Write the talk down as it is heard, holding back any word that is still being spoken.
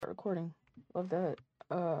recording of that.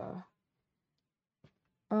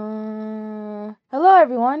 Hello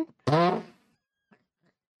everyone. I'm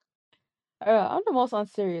the most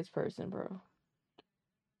unserious person, bro.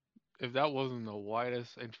 If that wasn't the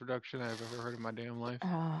widest introduction I've ever heard in my damn life.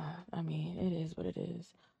 I mean, it is what it is.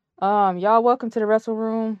 Y'all, welcome to the wrestling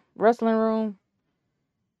room.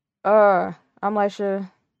 Uh, I'm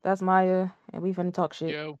Lisha. That's Maya, and we finna talk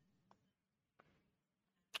shit. Yo,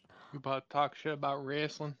 we about to talk shit about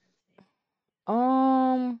wrestling.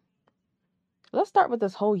 Um, let's start with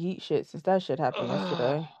this whole Yeet shit since that shit happened Ugh.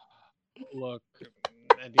 yesterday. Look,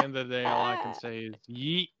 at the end of the day, all I can Ah, say is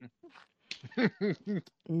yeet.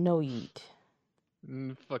 no Yeet.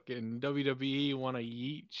 Fucking WWE want to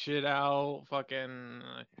yeet shit out. Fucking.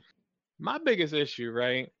 My biggest issue,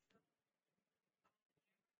 right,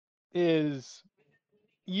 is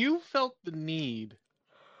you felt the need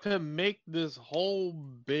to make this whole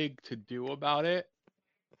big to do about it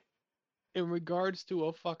in regards to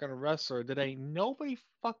a fucking wrestler that ain't nobody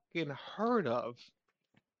fucking heard of.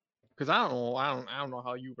 Because I don't know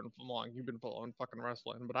how you've been following fucking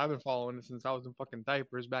wrestling, but I've been following it since I was in fucking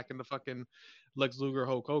diapers back in the fucking Lex Luger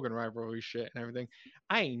Hulk Hogan rivalry shit and everything.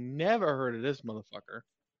 I ain't never heard of this motherfucker.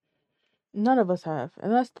 None of us have,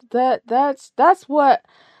 and that's what.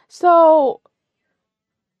 So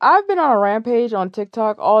I've been on a rampage on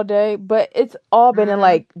TikTok all day, but it's all been in Mm-hmm.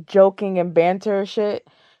 like joking and banter shit.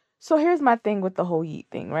 So here's my thing with the whole Yeet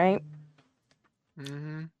thing, right?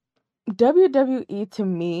 Mm-hmm. WWE to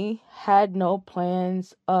me had no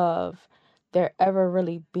plans of there ever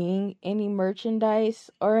really being any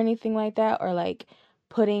merchandise or anything like that, or like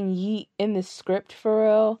putting Yeet in the script for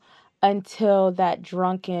real until that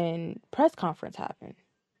drunken press conference happened.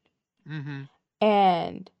 Mm-hmm.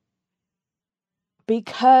 And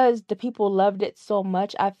because the people loved it so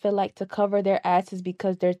much, I feel like to cover their asses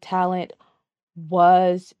because their talent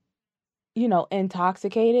was,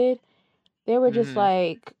 intoxicated, they were just Mm-hmm.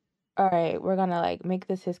 like, all right, we're gonna like make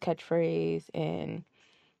this his catchphrase, and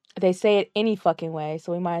they say it any fucking way,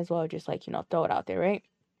 so we might as well just like, throw it out there, right?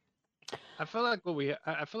 I feel like what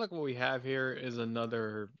we have here is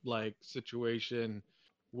another like situation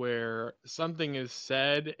where something is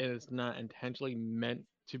said and it's not intentionally meant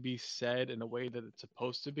to be said in a way that it's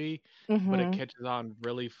supposed to be, but it Mm-hmm. catches on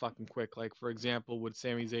really fucking quick. Like for example, with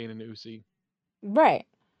Sami Zayn and Uzi. Right.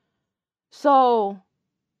 So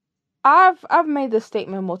I've made this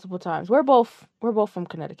statement multiple times. We're both from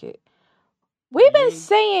Connecticut. We've been You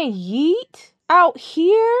saying yeet out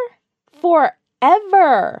here forever.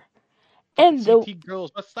 fucking And the CT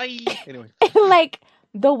girls must say. Anyway. like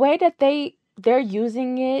the way that they're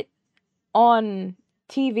using it on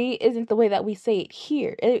TV isn't the way that we say it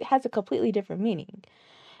here. It has a completely different meaning.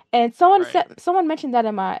 And Right. someone mentioned that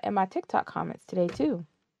in my TikTok comments today too.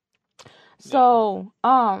 Yeah. So,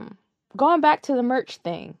 going back to the merch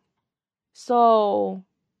thing. So,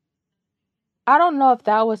 I don't know if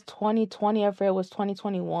that was 2020 or if it was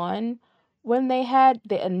 2021 when they had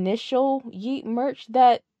the initial Yeet merch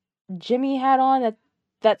that Jimmy had on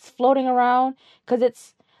that's floating around, because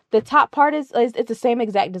it's the top part is it's the same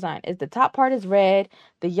exact design. It's the top part is red,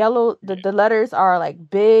 the yellow, Yeah. the letters are like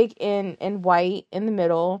big in white in the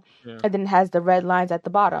middle, Yeah. and then it has the red lines at the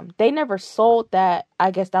bottom. They never sold that.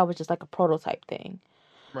 I guess that was just like a prototype thing.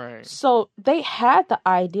 Right. So they had the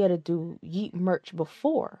idea to do Yeet merch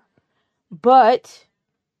before, but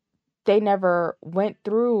they never went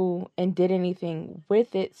through and did anything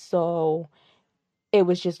with it, so it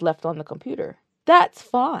was just left on the computer. That's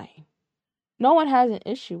fine. No one has an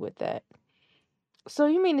issue with that. So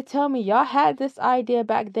you mean to tell me y'all had this idea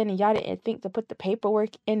back then and y'all didn't think to put the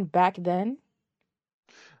paperwork in back then?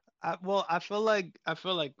 Well, I feel like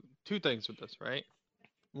two things with this, right?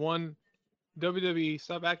 One, WWE,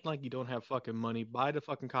 stop acting like you don't have fucking money. Buy the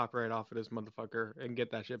fucking copyright off of this motherfucker and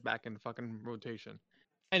get that shit back in fucking rotation.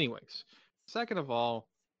 Anyways, second of all,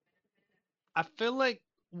 I feel like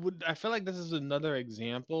this is another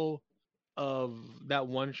example of that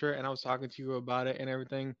one shirt, and I was talking to you about it and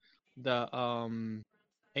everything. The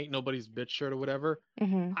ain't nobody's bitch shirt or whatever.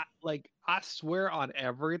 Mm-hmm. I swear on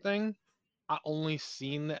everything, I only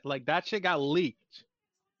seen that like that shit got leaked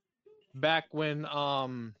back when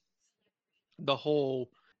the whole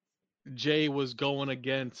Jay was going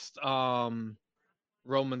against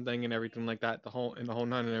Roman thing and everything like that, the whole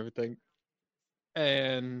nine and everything.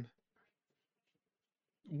 And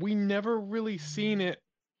we never really seen it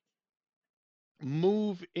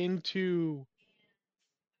move into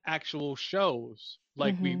actual shows.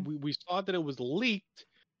 Like Mm-hmm. we saw that it was leaked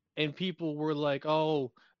and people were like,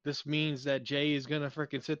 "Oh, this means that Jay is gonna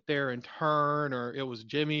freaking sit there and turn," or it was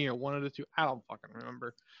Jimmy or one of the two. I don't fucking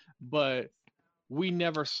remember, but we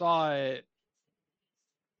never saw it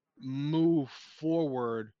move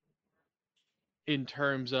forward in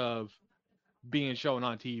terms of being shown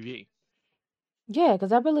on TV. Yeah,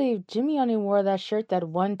 because I believe Jimmy only wore that shirt that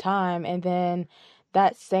one time, and then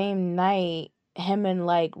that same night, him and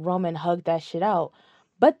like Roman hugged that shit out.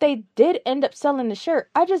 But they did end up selling the shirt.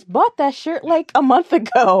 I just bought that shirt like a month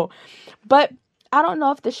ago. But I don't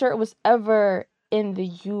know if the shirt was ever in the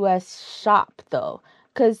US shop though.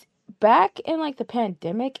 Because back in like the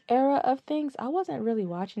pandemic era of things, I wasn't really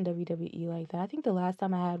watching WWE like that. I think the last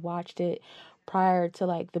time I had watched it prior to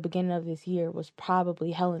like the beginning of this year was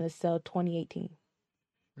probably Hell in a Cell 2018.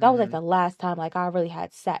 That was like Mm-hmm. the last time like I really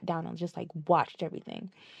had sat down and just like watched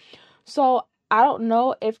everything. So I don't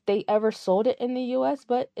know if they ever sold it in the US,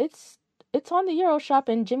 but it's on the Euro shop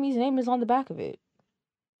and Jimmy's name is on the back of it.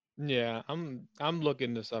 Yeah, I'm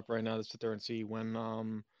looking this up right now to sit there and see when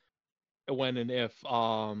and if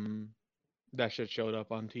that shit showed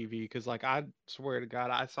up on TV, because like I swear to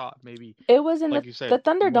God I saw it maybe, It was in like you the said,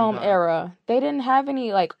 one Thunderdome time. era. They didn't have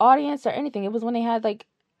any like audience or anything. It was when they had like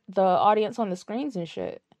the audience on the screens and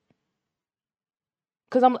shit.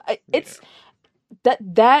 Cuz Yeah. it's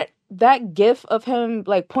that gif of him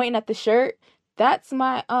like pointing at the shirt. That's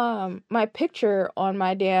my picture on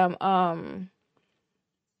my damn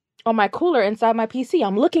on my cooler inside my PC.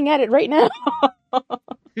 I'm looking at it right now.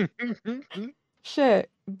 Shit.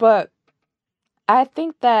 But I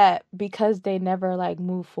think that because they never like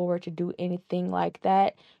move forward to do anything like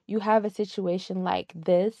that, you have a situation like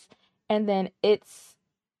this, and then it's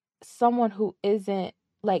someone who isn't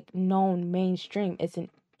like known mainstream. It's an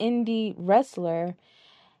indie wrestler,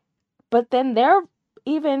 but then they're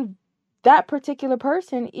even that particular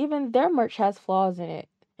person, even their merch has flaws in it.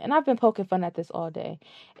 And I've been poking fun at this all day.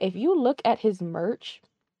 If you look at his merch,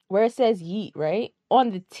 where it says Yeet, right?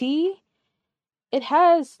 On the T, it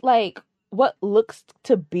has like what looks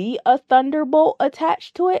to be a thunderbolt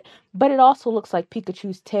attached to it, but it also looks like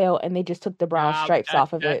Pikachu's tail and they just took the brown Nah, stripes that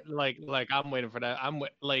off of that it. like I'm waiting for that.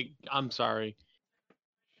 Like I'm sorry,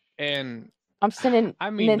 and I'm sending I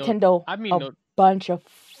mean no, Nintendo I mean a no. bunch of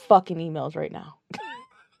fucking emails right now.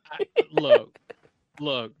 I, look,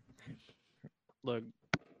 look, look,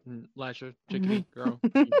 Lasher, chickadee girl.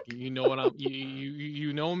 You know what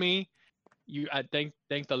you know me. I thank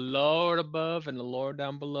the Lord above and the Lord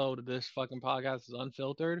down below that this fucking podcast is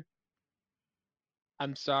unfiltered.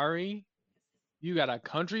 I'm sorry, you got a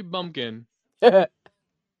country bumpkin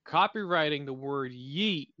copywriting the word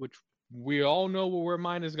yeet, which we all know where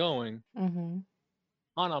mine is going, Mhm.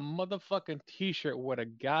 on a motherfucking t-shirt with a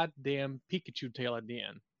goddamn Pikachu tail at the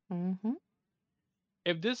end. Mhm.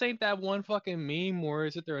 If this ain't that one fucking meme where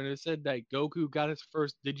is it there and it said that Goku got his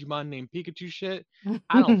first Digimon named Pikachu shit,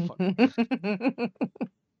 I don't fucking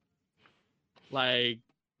like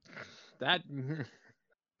that.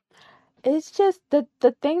 It's just the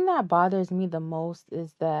thing that bothers me the most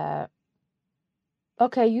is that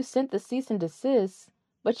okay, you sent the cease and desist,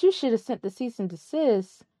 but you should have sent the cease and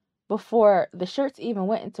desist before the shirts even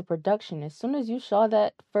went into production. As soon as you saw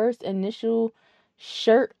that first initial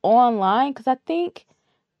shirt online, because I think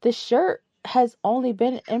the shirt has only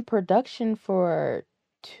been in production for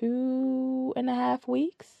 2.5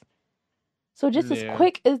 weeks. So just as Yeah,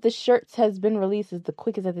 quick as the shirts has been released is the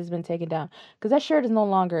quickest that it's been taken down. Because that shirt is no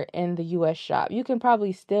longer in the US shop. You can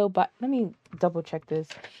probably still buy, let me double check this.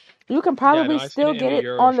 You can yeah, no, probably I seen still it in get the it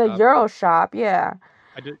Euro on the shop. Euro shop, yeah.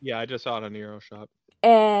 I just saw it on the Euro shop.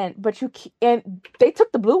 And but and they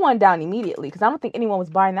took the blue one down immediately because I don't think anyone was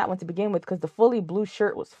buying that one to begin with because the fully blue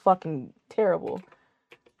shirt was fucking terrible.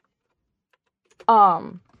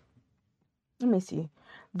 Um, let me see.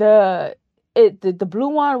 The the blue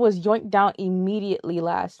one was yoinked down immediately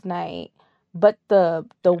last night, but the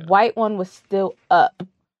Yeah, white one was still up.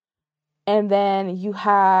 And then you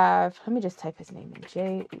have, let me just type his name in,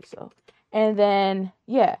 Jay Uso. And then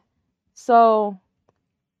yeah, so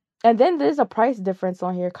and then there's a price difference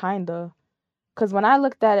on here, kinda. Cause when I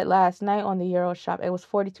looked at it last night on the Euro shop, it was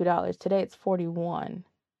 $42. Today it's 41.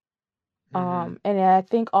 mm-hmm. And I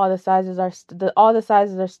think all the sizes are all the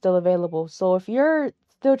sizes are still available. So if you're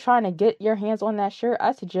still trying to get your hands on that shirt,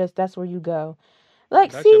 I suggest that's where you go.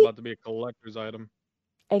 Like, It's actually see, about to be a collector's item.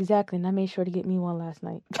 exactly. And I made sure to get me one last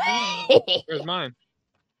night. Where's mine?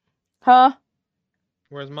 Huh?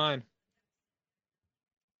 Where's mine?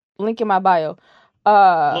 Link in my bio.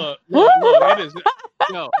 Uh. Look, it is.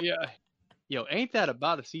 Yo, yeah, yo, ain't that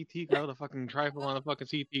about a CT girl? The fucking trifle on a fucking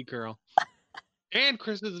CT girl. And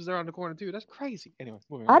Chris is around the corner too. That's crazy. Anyway,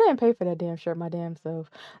 moving I on. didn't pay for that damn shirt my damn self.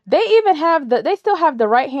 They even have they still have the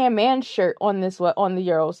right hand man shirt on this on the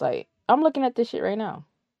Euro site. I'm looking at this shit right now.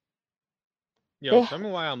 Yo, They tell me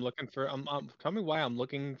why I'm looking for tell me why I'm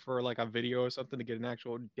looking for like a video or something to get an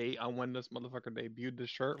actual date on when this motherfucker debuted this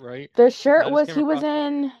shirt, right? the And shirt I just was came across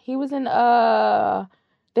he was in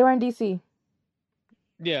they were in DC.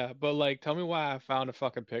 yeah, but like tell me why I found a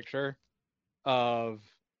fucking picture of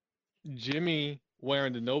Jimmy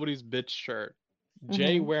wearing the nobody's bitch shirt,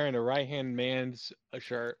 Jay Mm-hmm. wearing the right hand man's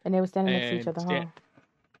shirt, And they were standing next to each and other, huh?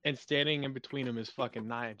 standing in between them is fucking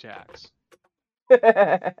Nia Jax.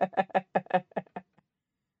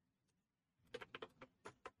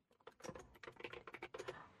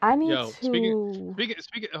 I need Yo, to.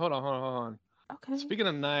 hold on. Okay. Speaking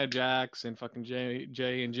of Nia Jax and fucking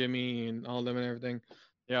Jay and Jimmy and all them and everything,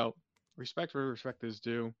 yo, respect where respect is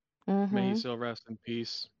due. May he Mm-hmm. still rest in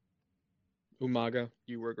peace. Umaga,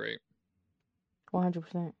 you were great.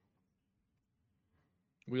 100%.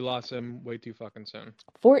 We lost him way too fucking soon.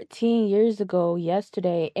 14 years ago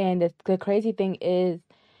yesterday, and the crazy thing is,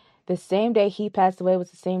 the same day he passed away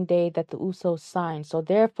was the same day that the Usos signed. So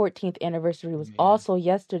their 14th anniversary was Man. also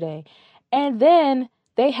yesterday. And then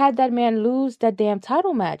they had that man lose that damn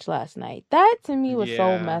title match last night. That to me was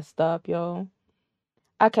so Yeah. messed up, yo.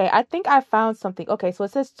 Okay, I think I found something. Okay, so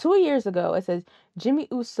it says 2 years ago, it says Jimmy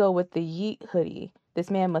Uso with the Yeet hoodie. This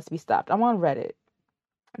man must be stopped. I'm on Reddit.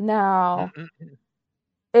 Now, Mm-mm.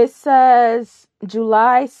 it says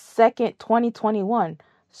July 2nd, 2021.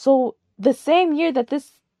 So the same year that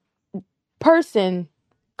this person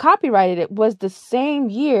copyrighted it was the same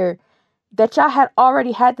year that y'all had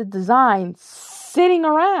already had the design sitting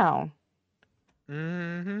around.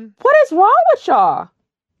 Mm-hmm. What is wrong with y'all?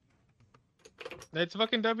 It's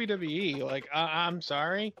fucking WWE. Like, I'm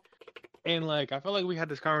sorry. And like, I felt like we had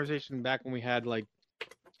this conversation back when we had like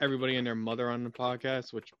everybody and their mother on the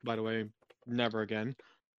podcast, which, by the way, never again.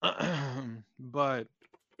 But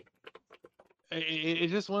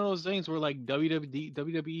it's just one of those things where like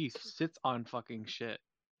WWE sits on fucking shit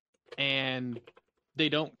and they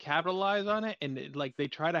don't capitalize on it, and like they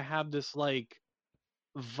try to have this like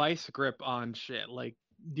vice grip on shit. Like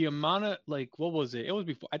the amount of like what was it? It was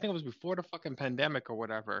before, I think it was before the fucking pandemic or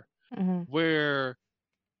whatever, Mm-hmm. where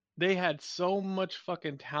they had so much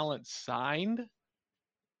fucking talent signed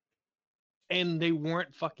and they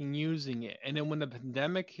weren't fucking using it. And then when the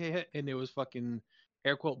pandemic hit and there was fucking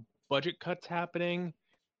air quote budget cuts happening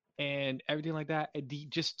and everything like that, the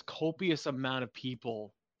just copious amount of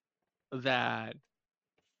people that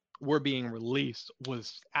were being released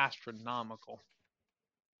was astronomical.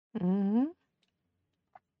 Mm-hmm.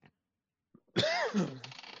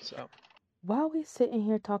 So, While we sitting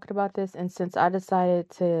here talking about this, and since I decided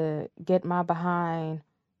to get my behind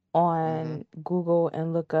hmm on Google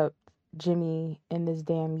and look up Jimmy in this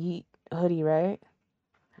damn Yeet hoodie, right?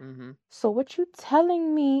 hmm So what you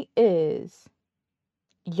telling me is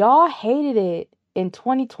y'all hated it in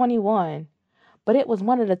 2021, but it was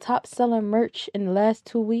one of the top selling merch in the last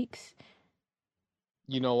 2 weeks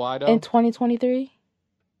you know why in though? 2023?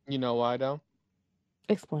 You know why though?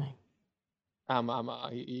 Explain.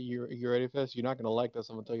 You ready for this? You're not gonna like this.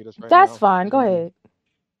 I'm gonna tell you this right That's now. fine. Go ahead.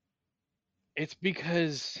 It's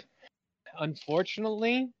because,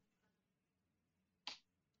 unfortunately,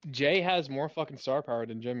 Jay has more fucking star power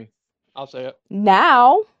than Jimmy. I'll say it.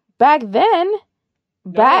 Now, back then,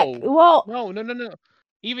 back, No, well, no.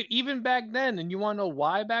 Even back then, and you want to know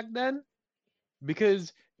why back then?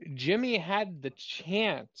 Because Jimmy had the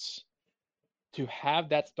chance to have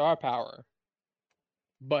that star power,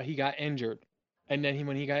 but he got injured, and then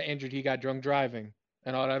when he got injured, he got drunk driving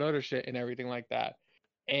and all that other shit and everything like that.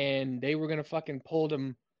 And they were gonna fucking pull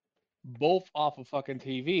them both off of fucking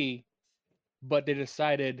TV, but they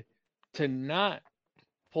decided to not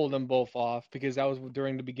pull them both off because that was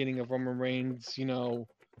during the beginning of Roman Reigns,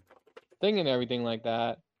 thing and everything like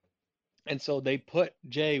that. And so they put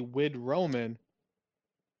Jay with Roman,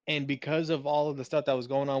 and because of all of the stuff that was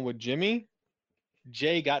going on with Jimmy,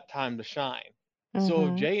 Jay got time to shine. So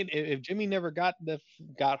mm-hmm, if Jimmy never got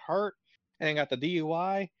hurt and got the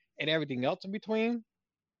DUI and everything else in between,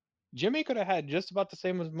 Jimmy could have had just about the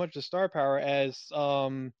same as much of star power as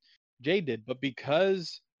Jay did. But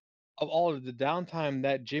because of all of the downtime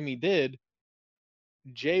that Jimmy did,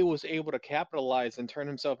 Jay was able to capitalize and turn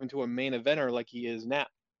himself into a main eventer like he is now,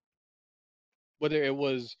 whether it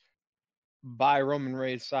was by Roman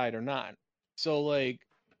Reigns' side or not. So like,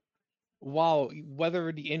 while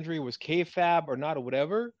whether the injury was kayfabe or not or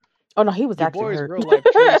whatever, oh no, he was your actually boy's hurt. real life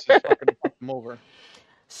choices fucking fucked him over.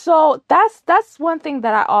 So that's one thing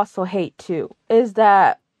that I also hate too, is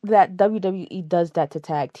that WWE does that to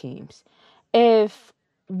tag teams. If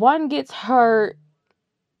one gets hurt,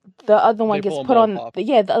 the other one They gets pull them put both on off.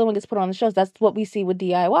 the other one gets put on the shows. That's what we see with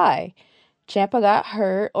DIY. Champa got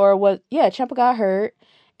hurt, or was yeah, Champa got hurt,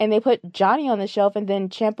 and they put Johnny on the shelf, and then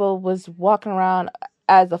Champa was walking around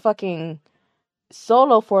as a fucking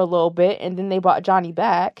solo for a little bit, and then they brought Johnny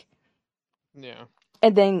back, Yeah.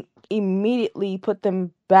 and then immediately put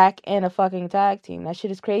them back in a fucking tag team. That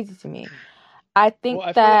shit is crazy to me. I Well, think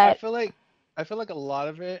I feel I that. feel like I feel like a lot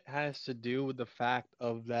of it has to do with the fact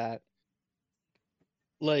of that,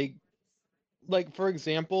 like for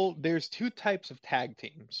example, there's two types of tag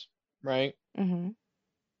teams, right? Mhm.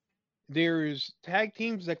 There's tag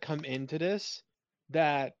teams that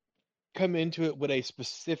that come into it with a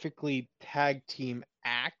specifically tag team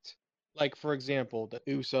act. Like for example, the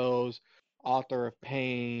Usos, Author of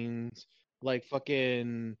Pains, like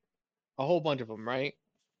fucking a whole bunch of them, right?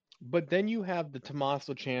 But then you have the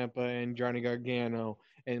Tommaso Ciampa and Johnny Gargano,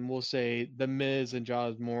 and we'll say the Miz and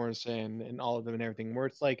Josh Morrison and all of them and everything, where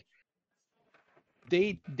it's like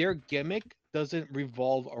their gimmick doesn't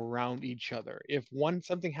revolve around each other. If one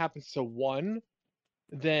something happens to one,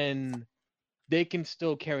 then they can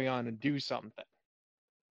still carry on and do something.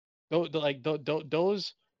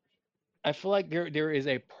 Those, I feel like there is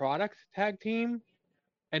a product tag team,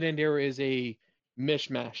 and then there is a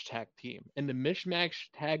mishmash tag team. And the mishmash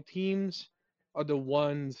tag teams are the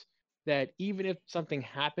ones that even if something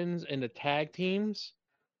happens in the tag teams,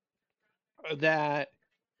 that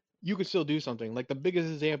you could still do something. Like the biggest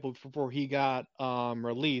example before he got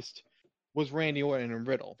released was Randy Orton and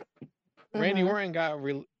Riddle. Mhm.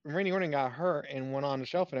 Randy Orton got hurt and went on the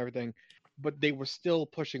shelf and everything, but they were still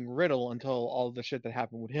pushing Riddle until all the shit that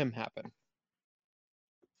happened with him happened.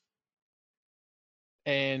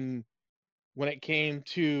 And when it came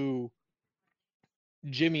to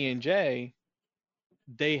Jimmy and Jay,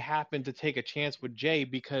 they happened to take a chance with Jay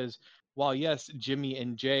because while yes, Jimmy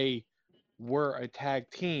and Jay were a tag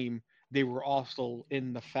team, they were also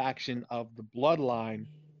in the faction of the Bloodline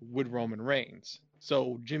with Roman Reigns.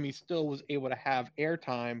 So Jimmy still was able to have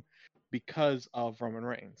airtime because of Roman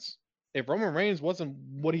Reigns. If Roman Reigns wasn't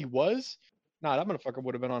what he was, nah, that motherfucker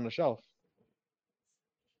would have been on the shelf.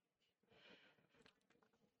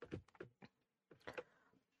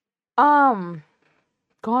 Um,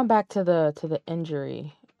 Going back to the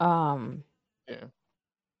injury. Yeah.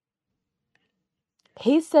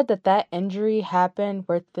 He said that that injury happened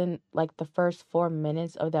within like the first 4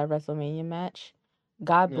 minutes of that WrestleMania match.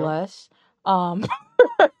 God Yep. bless. Um,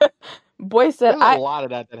 boy said There's a I. lot of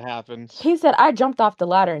that happens. He said I jumped off the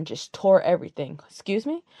ladder and just tore everything. Excuse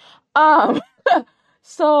me. Um, You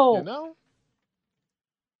so know?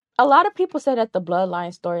 a lot of people say that the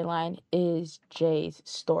Bloodline storyline is Jay's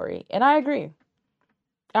story, and I agree.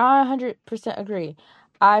 I 100% agree.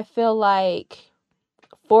 I feel like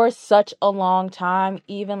for such a long time,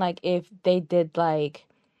 even like if they did like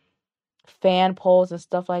fan polls and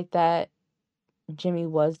stuff like that, Jimmy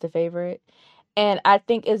was the favorite. And I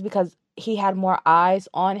think it's because he had more eyes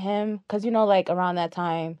on him. Because, like around that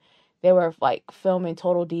time, they were like filming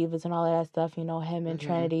Total Divas and all of that stuff. Him and Mm-hmm.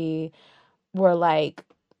 Trinity were like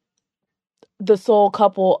the sole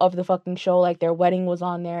couple of the fucking show. Like their wedding was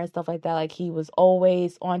on there and stuff like that. Like he was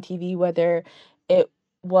always on TV, whether it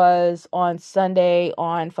was on Sunday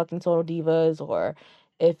on fucking Total Divas or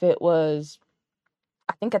if it was,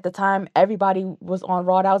 I think at the time everybody was on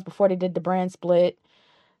Raw. That was before they did the brand split.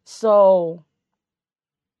 So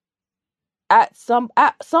at some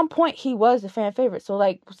point he was a fan favorite. So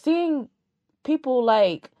like seeing people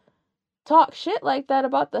like talk shit like that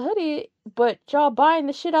about the hoodie, but y'all buying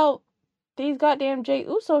the shit out these goddamn Jey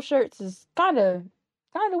Uso shirts is kind of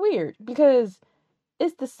weird because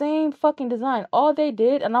it's the same fucking design. All they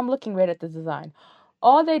did, and I'm looking right at the design.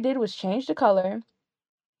 All they did was change the color,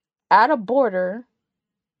 add a border,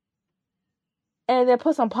 and then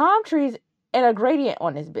put some palm trees and a gradient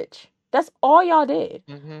on this bitch. That's all y'all did.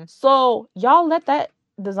 Mm-hmm. So y'all let that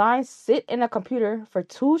design sit in a computer for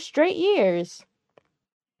 2 straight years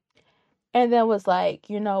and then was like,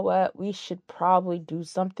 you know what, we should probably do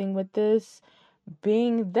something with this,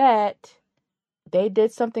 being that they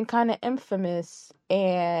did something kind of infamous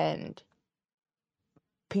and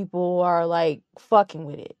people are like fucking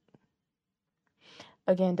with it.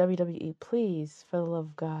 Again, WWE, please, for the love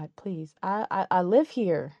of God, please. I live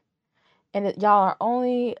here and y'all are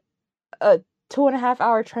only a 2.5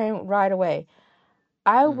 hour train ride away.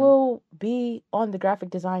 I Mm-hmm. will be on the graphic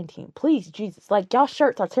design team. Please, Jesus. Like y'all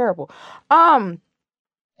shirts are terrible. Um,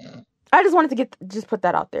 I just wanted to just put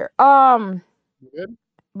that out there. You good?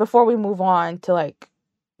 Before we move on to like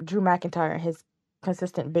Drew McIntyre and his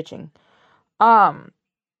consistent bitching. Um,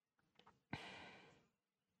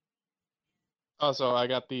 Also, I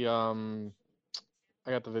got the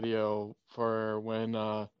video for when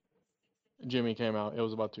Jimmy came out. It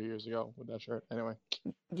was about 2 years ago with that shirt. Anyway,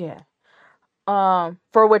 Yeah.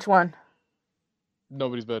 For which one?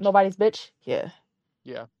 nobody's bitch. Nobody's bitch? Yeah.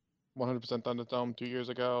 Yeah, 100% Thunderdome 2 years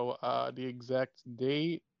ago. The exact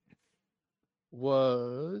date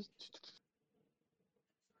was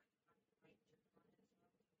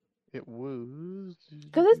it was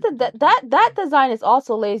Because it's that design is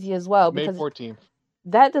also lazy as well. May Because 14th.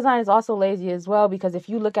 that design is also lazy as well. Because if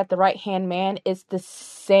you look at the right hand man, it's the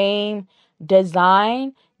same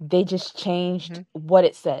design. They just changed Mm-hmm. what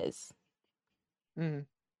it says. Mm-hmm.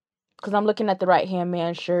 Because I'm looking at the right hand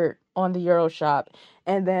man shirt on the Euro shop,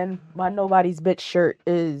 and then my nobody's bitch shirt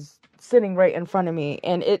is sitting right in front of me,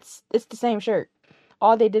 and it's the same shirt.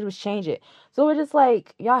 All they did was change it. So it's just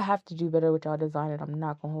like y'all have to do better with y'all design, and I'm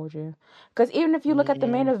not gonna hold you. Because even if you look at Yeah.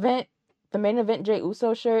 the main event Jey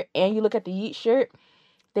Uso shirt, and you look at the Yeet shirt,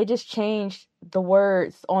 they just changed the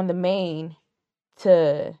words on the main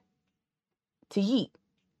to Yeet,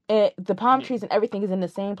 and the palm Yeah. trees and everything is in the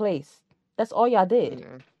same place. That's all y'all did.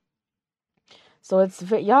 Yeah. So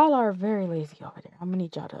y'all are very lazy over there. I'm gonna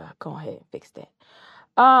need y'all to go ahead and fix that.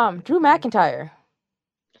 Drew McIntyre.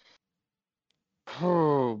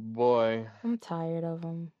 Oh boy. I'm tired of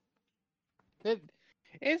him. It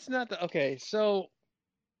it's not the okay, so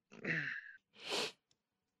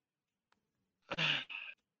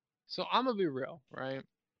so I'm gonna be real, right?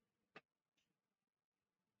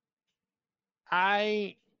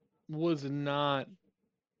 I was not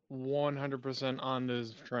 100% on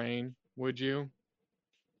this train, would you?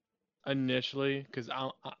 Initially, because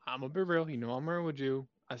I'm gonna be real, I'm real with you.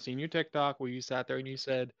 I seen your TikTok where you sat there and you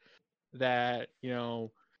said that,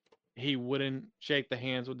 he wouldn't shake the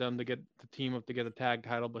hands with them to get the team up to get a tag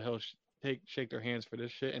title, but he'll shake their hands for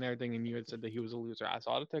this shit and everything. And you had said that he was a loser. I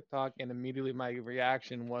saw the TikTok, and immediately my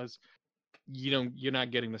reaction was, you're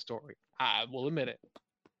not getting the story. I will admit it.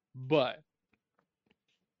 But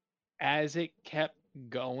as it kept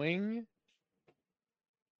going,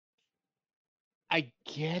 I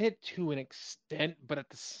get it to an extent, but at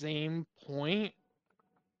the same point,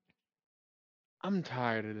 I'm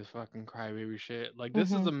tired of this fucking crybaby shit. Like,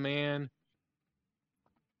 this is Mhm. a man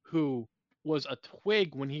who was a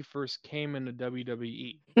twig when he first came into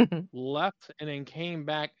WWE, left and then came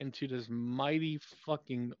back into this mighty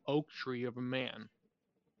fucking oak tree of a man.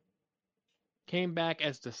 Came back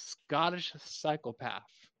as the Scottish psychopath.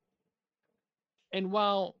 And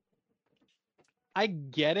while I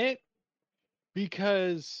get it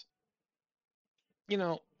because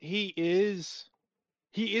he is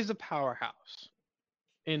a powerhouse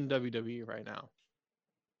in WWE right now.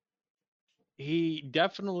 He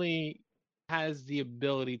definitely has the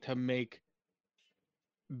ability to make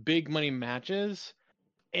big money matches,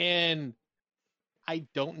 and I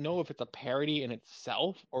don't know if it's a parody in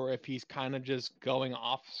itself or if he's kind of just going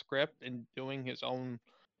off script and doing his own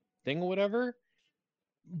thing or whatever.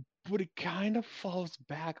 But it kind of falls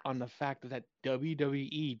back on the fact that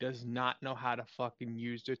WWE does not know how to fucking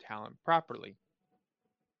use their talent properly.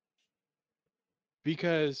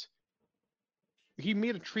 Because he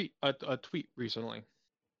made a tweet recently,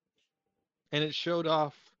 and it showed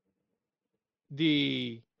off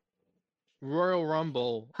the Royal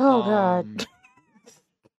Rumble. Oh God.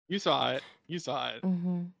 You saw it. You saw it.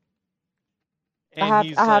 Mhm. I And have I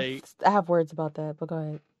he's have like, I have words about that, but go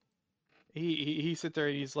ahead. he sits there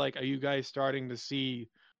and he's like, "Are you guys starting to see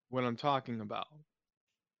what I'm talking about?"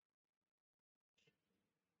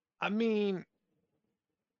 I mean,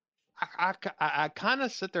 I kind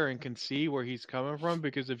of sit there and can see where he's coming from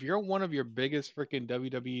because if you're one of your biggest freaking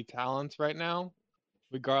WWE talents right now,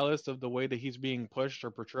 regardless of the way that he's being pushed or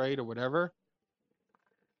portrayed or whatever,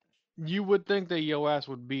 you would think that your ass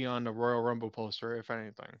would be on the Royal Rumble poster, if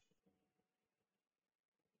anything.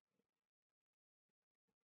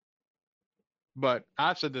 But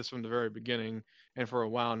I've said this from the very beginning, and for a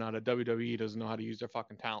while now, that WWE doesn't know how to use their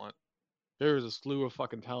fucking talent. There is a slew of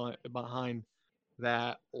fucking talent behind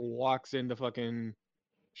that walks into fucking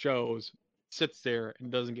shows, sits there,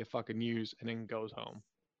 and doesn't get fucking used, and then goes home.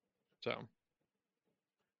 So,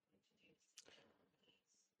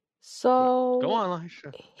 but go So on,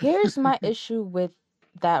 Elisha. here's my issue with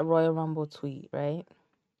that Royal Rumble tweet, right?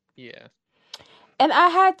 Yeah. And I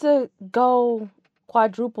had to go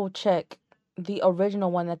quadruple check the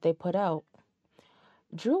original one that they put out.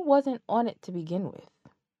 Drew wasn't on it to begin with.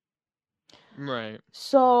 Right.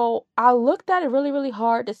 So I looked at it really, really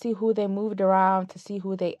hard to see who they moved around, to see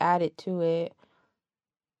who they added to it.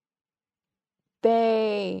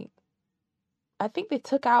 They, I think they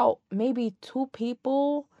took out maybe two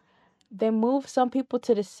people. They moved some people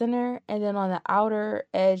to the center, and then on the outer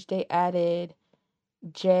edge, they added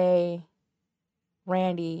Jay,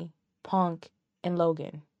 Randy. Punk, and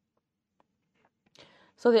Logan.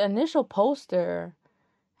 So the initial poster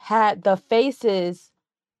had the faces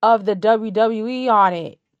of the WWE on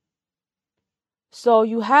it. So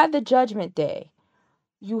you had the Judgment Day.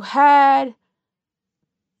 You had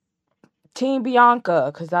Team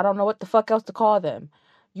Bianca, because I don't know what the fuck else to call them.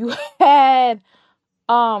 You had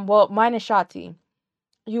well, minus Shotzi.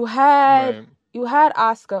 You had Right. you had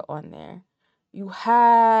Asuka on there. You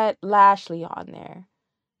had Lashley on there.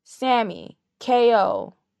 Sammy,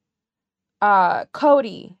 KO,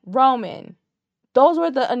 Cody, Roman. Those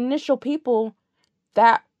were the initial people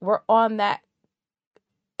that were on that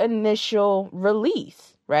initial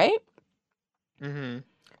release, right? Mhm.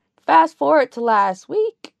 Fast forward to last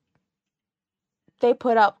week, they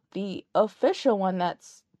put up the official one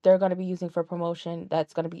that's they're going to be using for promotion,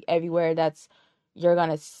 that's going to be everywhere, that's you're going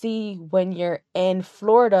to see when you're in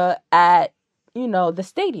Florida at, the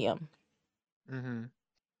stadium. Mhm.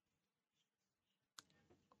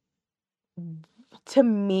 To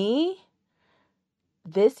me,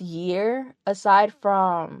 this year, aside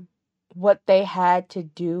from what they had to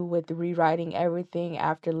do with rewriting everything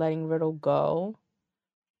after letting Riddle go,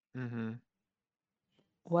 Mhm.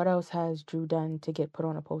 what else has Drew done to get put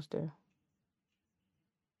on a poster?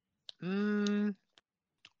 Mm.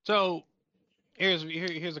 So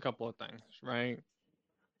here's a couple of things, right?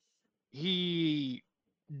 He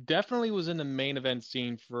definitely was in the main event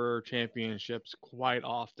scene for championships quite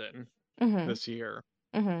often Mhm. this year.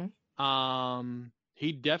 Mhm.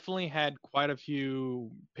 He definitely had quite a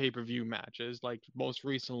few pay-per-view matches, like most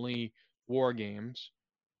recently War Games.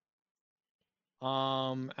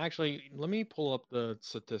 Actually, let me pull up the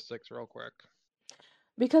statistics real quick.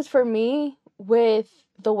 Because for me, with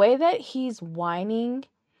the way that he's whining,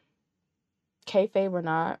 kayfabe or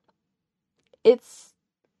not, it's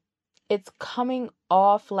it's coming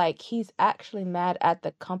off like he's actually mad at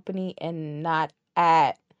the company and not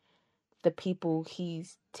at the people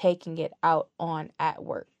he's taking it out on at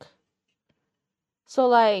work. So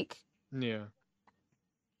like Yeah.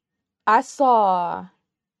 I saw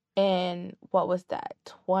in what was that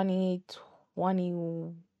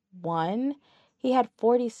 2021 he had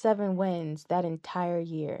 47 wins that entire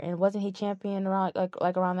year, and wasn't he champion around like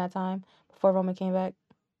around that time before Roman came back?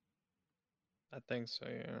 I think so,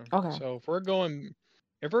 yeah. Okay. So if we're going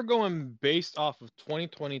based off of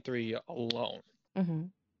 2023 alone, Mhm.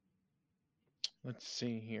 let's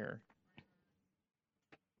see here.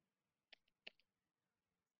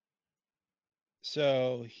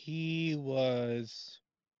 So he was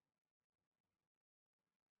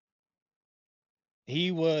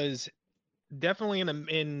definitely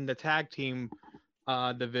in the tag team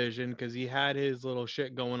division because he had his little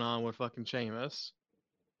shit going on with fucking Sheamus.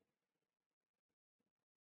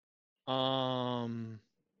 Um,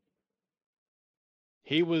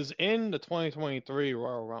 he was in the 2023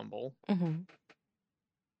 Royal Rumble. Mhm.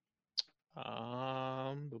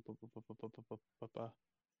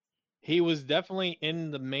 He was definitely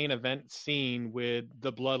in the main event scene with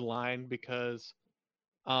the Bloodline because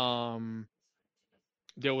um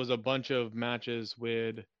there was a bunch of matches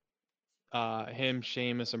with him,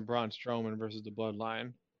 Sheamus, and Braun Strowman versus the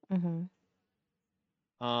Bloodline. Mhm.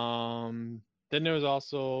 Then there was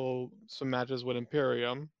also some matches with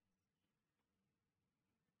Imperium.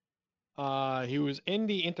 He was in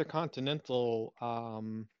the Intercontinental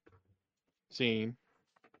scene.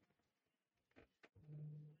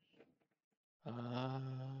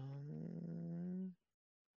 Um,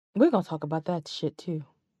 We're gonna talk about that shit too.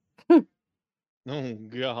 oh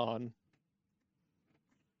God.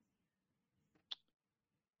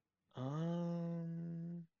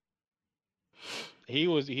 Um,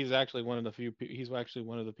 he's actually one of the he's actually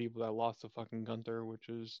one of the people that lost to fucking Gunther, which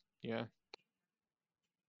is yeah.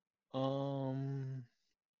 Um,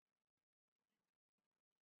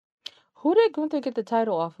 Who did Gunther get the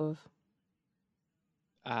title off of?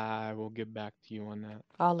 I will get back to you on that.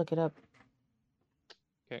 I'll look it up.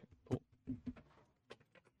 Okay, cool.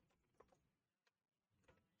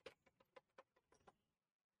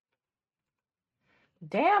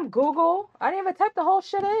 Damn, Google. I didn't even type the whole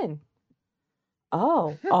shit in.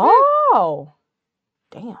 Oh. Oh.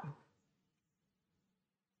 Damn.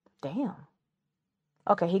 Damn.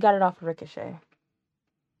 Okay, he got it off of Ricochet.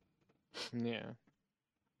 Yeah.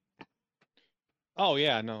 Oh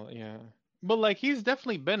yeah, no, yeah. But like he's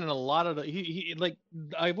definitely been in a lot of the he like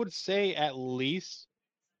I would say at least,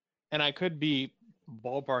 and I could be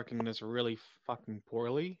ballparking this really fucking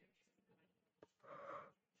poorly.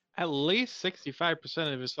 At least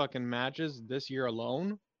 65% of his fucking matches this year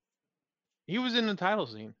alone, he was in the title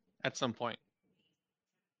scene at some point.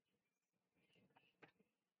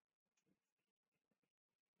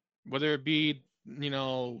 Whether it be,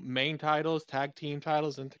 main titles, tag team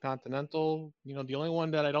titles, intercontinental, the only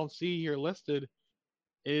one that I don't see here listed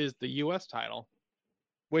is the US title,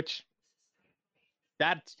 which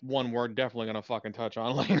that's one we're definitely gonna fucking touch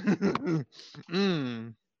on. Like,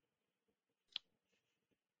 mm.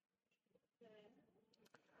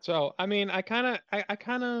 So I mean, I kind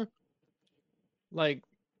of like,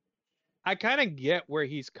 I kind of get where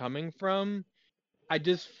he's coming from. I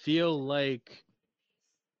just feel like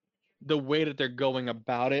the way that they're going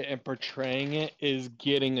about it and portraying it is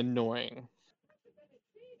getting annoying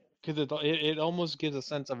because it almost gives a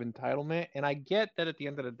sense of entitlement. And I get that at the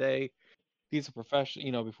end of the day, he's a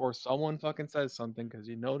professional. Before someone fucking says something, because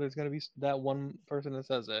there's gonna be that one person that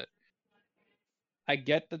says it. I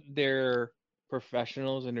get that they're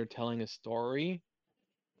professionals and they're telling a story,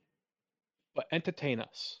 but entertain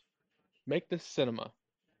us. Make this cinema.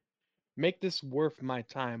 Make this worth my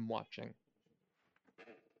time watching.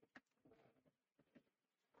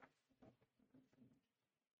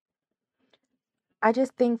 I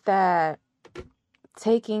just think that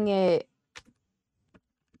taking it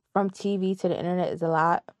from TV to the internet is a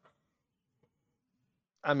lot.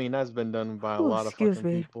 I mean, that's been done by a Ooh, lot of excuse fucking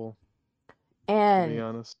me. people, to be And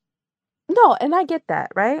honest. no, and I get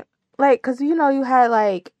that, right? Like, cause you had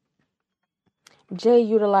like Jay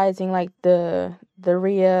utilizing like the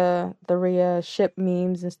Rhea ship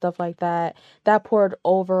memes and stuff like that poured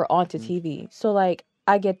over onto Mm. TV. So like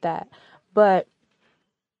I get that, but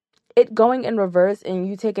it going in reverse and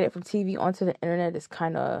you taking it from TV onto the internet is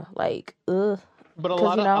kind of like ugh, But a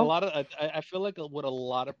because lot of a lot of I feel like what a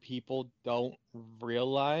lot of people don't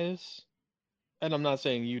realize, and I'm not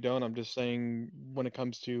saying you don't, I'm just saying when it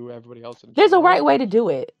comes to everybody else in there's a right general, way to do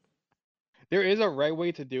it. there is a right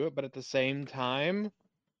way to do it, but at the same time,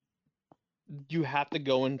 you have to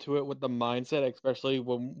go into it with the mindset, especially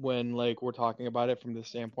when like we're talking about it from the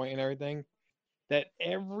standpoint and everything, that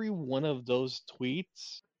every one of those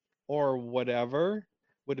tweets or whatever,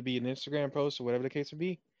 would it be an Instagram post or whatever the case would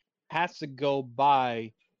be, has to go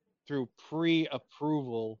by through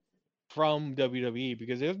pre-approval from WWE,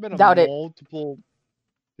 because Doubt it.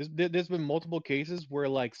 there's been multiple cases where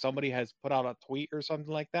like somebody has put out a tweet or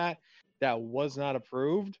something like that that was not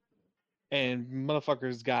approved and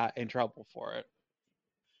motherfuckers got in trouble for it.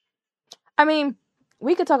 I mean,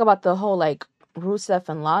 we could talk about the whole like Rusev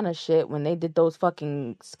and Lana shit when they did those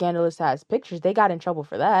fucking scandalous ass pictures. They got in trouble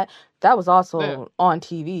for that. That was Yeah. also on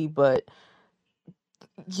TV, but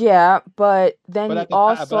yeah, but then But you at the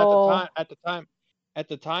time, also at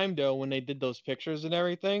the time though, when they did those pictures and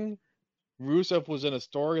everything, Rusev was in a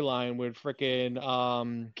storyline with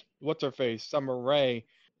freaking what's her face, Summer Rae,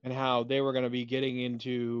 and how they were gonna be getting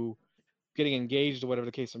engaged or whatever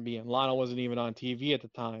the case may be. And Lana wasn't even on TV at the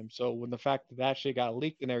time, so when the fact that that shit got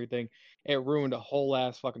leaked and everything, it ruined a whole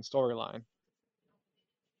ass fucking storyline.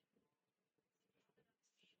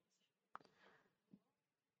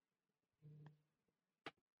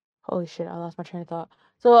 holy shit, I lost my train of thought.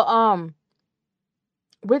 So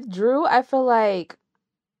with Drew, I feel like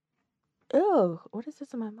ew, what is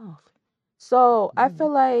this in my mouth? So I Mm-hmm.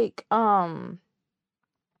 feel like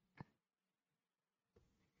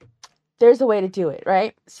there's a way to do it,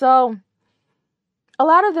 right? So a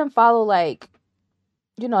lot of them follow like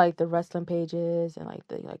like the wrestling pages and like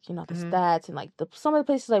the Mm-hmm. stats and like the some of the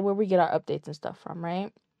places like where we get our updates and stuff from,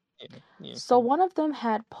 right? Yeah, yeah, So one of them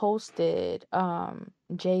had posted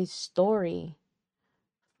Jay's story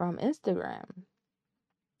from Instagram,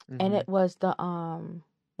 and mm-hmm. it was the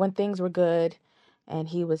when things were good and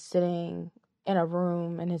he was sitting in a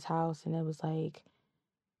room in his house, and it was like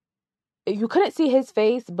you couldn't see his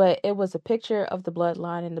face, but it was a picture of the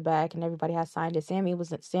bloodline in the back, and everybody had signed it.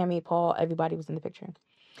 Sammy, Paul, everybody was in the picture.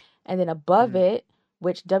 And then above Mm-hmm. it,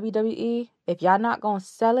 which WWE, if y'all not gonna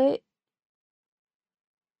sell it,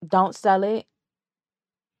 don't sell it.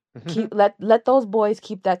 Mm-hmm. Let those boys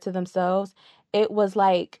keep that to themselves. It was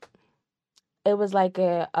like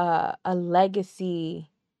a legacy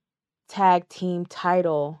tag team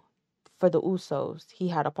title for the Usos he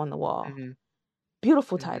had up on the wall. Mm-hmm.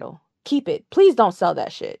 Beautiful Mm-hmm. title. Keep it. Please don't sell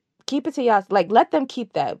that shit. Keep it to y'all. Like let them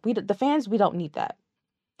keep that. The fans, we don't need that.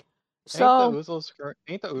 So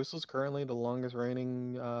Ain't the Usos currently the longest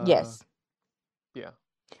reigning? yes. Yeah.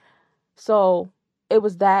 So it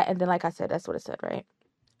was that, and then like I said, that's what it said, right?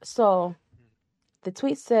 So the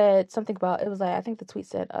tweet said something about it was like I think the tweet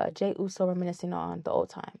said Jay Uso reminiscing on the old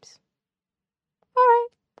times. All right,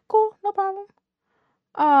 cool, no problem.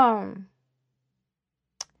 Um,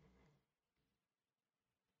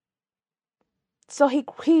 so he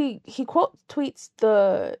quote tweets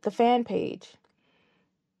the fan page,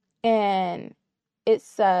 and it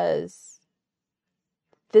says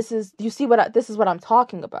this is what I'm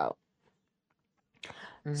talking about.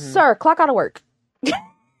 Mm-hmm. Sir, clock out of work.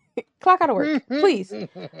 Clock out of work. Please.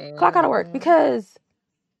 Clock out of work. Because,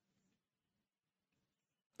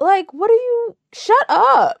 like, what are you... Shut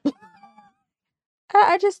up.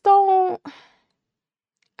 I just don't...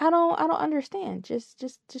 I don't understand. Just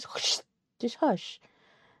hush. Just hush.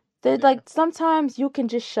 Yeah. Like, sometimes you can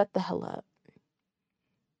just shut the hell up.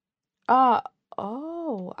 Uh,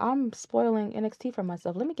 oh, I'm spoiling NXT for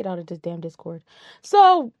myself. Let me get out of this damn Discord.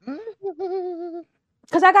 So,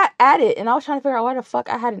 because I got added, and I was trying to figure out why the fuck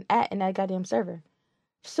I had an at in that goddamn server.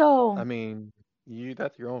 So, I mean,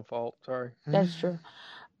 that's your own fault. Sorry. that's true.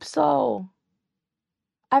 So,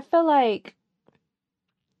 I feel like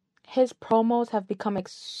his promos have become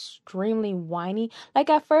extremely whiny. Like,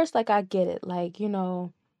 at first, like, I get it. Like, these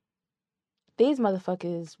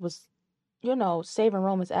motherfuckers was, saving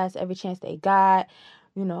Roman's ass every chance they got.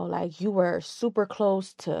 Like, you were super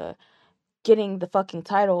close to getting the fucking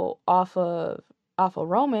title off of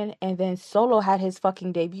Roman, and then Solo had his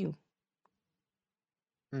fucking debut.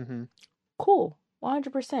 Mm-hmm. Cool.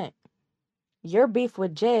 100%. Your beef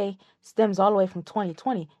with Jay stems all the way from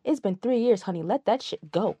 2020. It's been 3 years, honey. Let that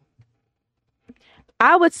shit go.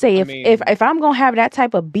 I would say I mean, if I'm gonna have that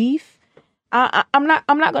type of beef, I'm not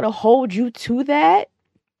gonna hold you to that.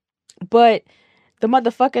 But the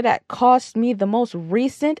motherfucker that cost me the most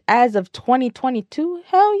recent as of 2022,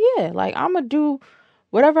 hell yeah! Like, I'm gonna do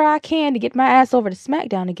whatever I can to get my ass over to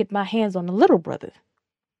SmackDown and get my hands on the little brother.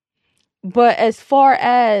 But as far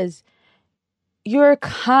as you're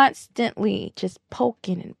constantly just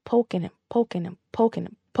poking and poking and poking and poking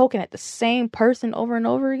and poking at the same person over and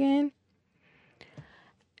over again,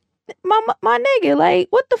 my nigga, like,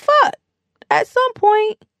 what the fuck? At some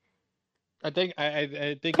point, I think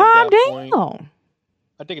at calm that point,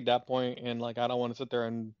 down. and like I don't want to sit there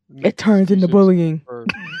and It make turns into excuses bullying. for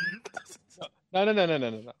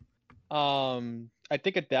no. I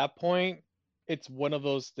think at that point, it's one of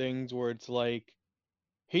those things where it's like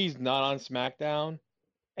he's not on SmackDown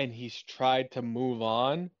and he's tried to move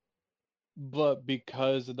on, but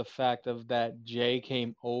because of the fact of that Jay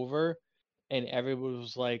came over and everybody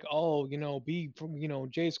was like, "Oh,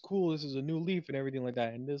 Jay's cool. This is a new leaf and everything like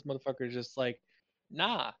that," and this motherfucker is just like,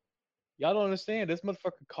 "Nah." Y'all don't understand. This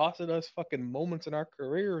motherfucker costed us fucking moments in our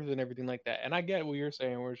careers and everything like that. And I get what you're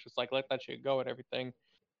saying, where it's just like let that shit go and everything.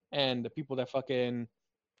 And the people that fucking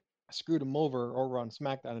screwed him over on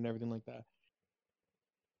SmackDown and everything like that.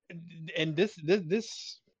 And this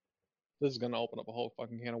is gonna open up a whole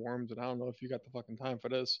fucking can of worms, and I don't know if you got the fucking time for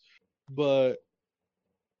this, but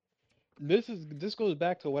this goes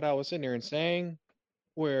back to what I was sitting there and saying,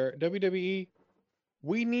 where WWE,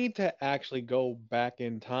 we need to actually go back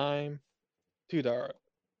in time to the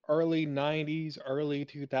early '90s, early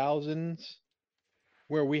 2000s,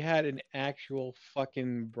 where we had an actual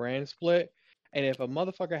fucking brand split, and if a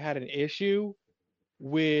motherfucker had an issue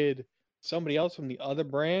with somebody else from the other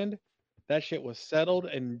brand, that shit was settled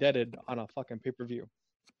and deaded on a fucking pay-per-view.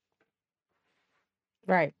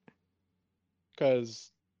 Right.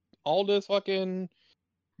 Because all this fucking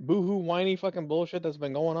boohoo whiny fucking bullshit that's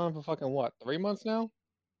been going on for fucking what, 3 months now?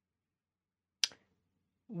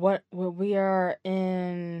 What we're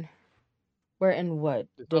in what?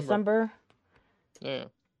 December. December? Yeah.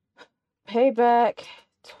 Payback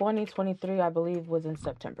 2023, I believe, was in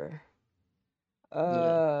September.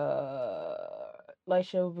 Yeah. Like,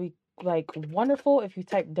 should be like wonderful if you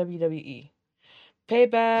type WWE.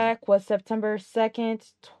 Payback was September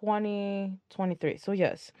 2nd, 2023. So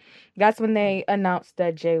yes, that's when they announced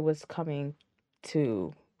that Jay was coming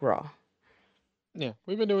to Raw. Yeah.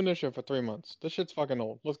 We've been doing this shit for 3 months. This shit's fucking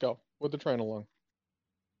old. Let's go. With the train along.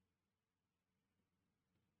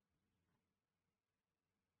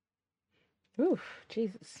 Oof,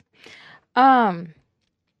 Jesus. Um,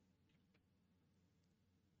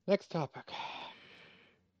 Next topic.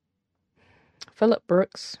 Phillip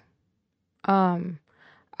Brooks. Um,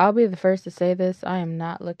 I'll be the first to say this. I am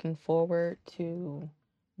not looking forward to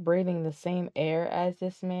breathing the same air as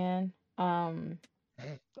this man. I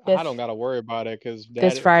This don't gotta worry about it because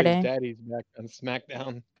this Friday. daddy's back on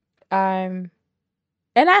SmackDown. I'm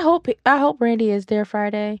and I hope Randy is there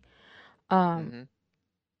Friday. Um, Mm-hmm.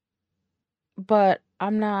 but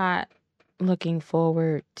I'm not looking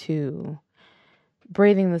forward to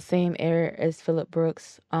breathing the same air as Phillip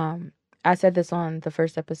Brooks. I said this on the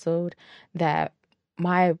first episode that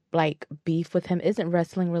my like beef with him isn't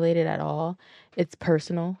wrestling related at all. It's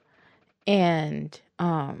personal. And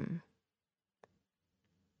I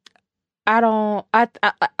don't I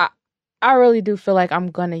really do feel like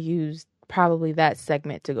I'm gonna use probably that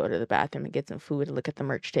segment to go to the bathroom and get some food and look at the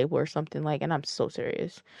merch table or something like. And I'm so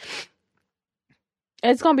serious.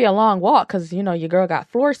 It's gonna be a long walk because you know your girl got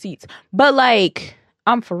floor seats. But like,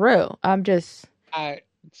 I'm for real. I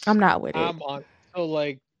I'm not with it. I'm on. So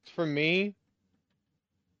like for me,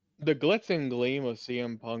 the glitz and gleam of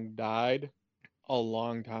CM Punk died a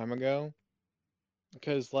long time ago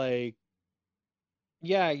because like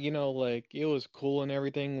yeah, like it was cool and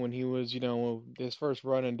everything when he was, his first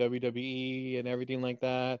run in WWE and everything like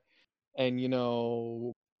that. And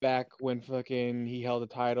back when fucking he held the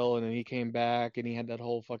title and then he came back and he had that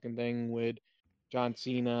whole fucking thing with John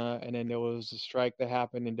Cena and then there was a strike that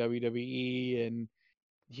happened in WWE and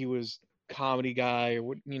he was comedy guy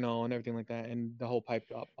or and everything like that and the whole pipe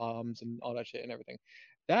drop bombs and all that shit and everything.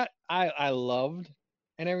 That I loved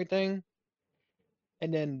and everything.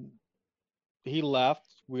 And then he left.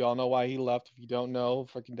 We all know why he left. If you don't know,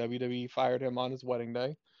 fucking WWE fired him on his wedding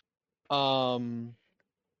day. Um,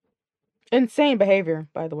 Insane behavior,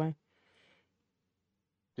 by the way.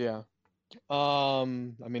 yeah. I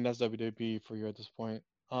mean that's WWE for you at this point.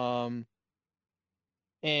 Um,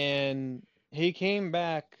 and he came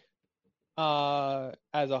back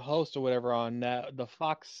as a host or whatever on that the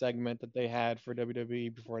Fox segment that they had for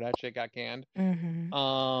WWE before that shit got canned. Mm-hmm.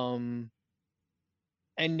 Um,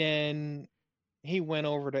 and then he went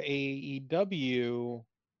over to AEW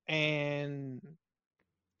and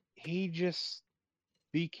he just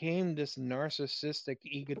became this narcissistic,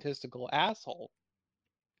 egotistical asshole.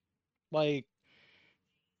 Like,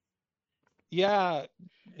 yeah,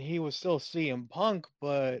 he was still CM Punk,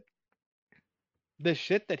 but the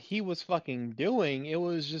shit that he was fucking doing, it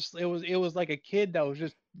was like a kid that was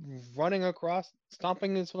just running across,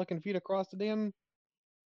 stomping his fucking feet across the damn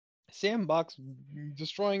sandbox,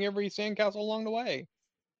 destroying every sandcastle along the way.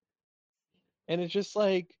 And it's just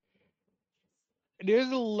like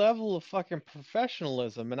there's a level of fucking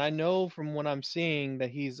professionalism, and I know from what I'm seeing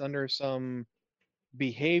that he's under some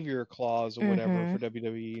behavior clause or whatever Mm-hmm. for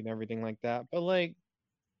WWE and everything like that. But like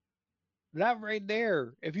that right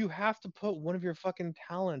there, if you have to put one of your fucking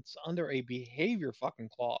talents under a behavior fucking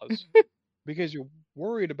clause because you're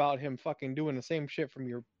worried about him fucking doing the same shit from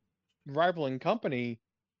your rivaling company,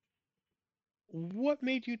 what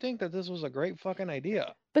made you think that this was a great fucking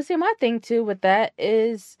idea? But see, my thing too with that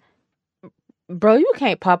is, bro, you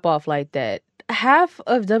can't pop off like that. Half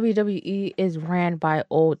of WWE is ran by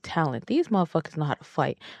old talent. These motherfuckers know how to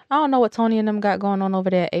fight. I don't know what Tony and them got going on over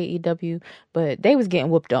there at AEW, but they was getting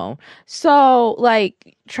whooped on. So,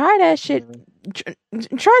 like, try that shit. Mm.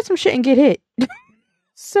 tr- Try some shit and get hit.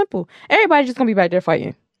 Simple. Everybody's just gonna be back there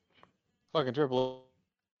fighting. Fucking Triple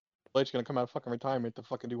H gonna come out of fucking retirement to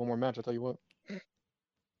fucking do one more match. I tell you what.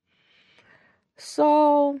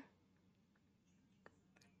 So,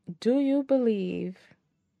 do you believe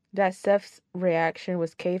that Seth's reaction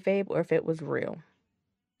was kayfabe or if it was real?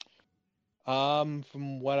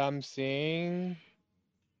 From what I'm seeing,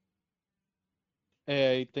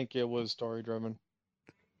 I think it was story driven.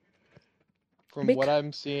 Because From what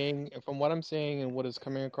I'm seeing, and what is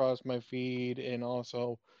coming across my feed, and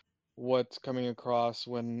also what's coming across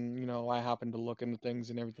when I happen to look into things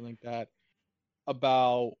and everything like that.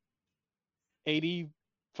 About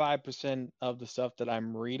 85% of the stuff that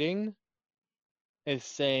I'm reading is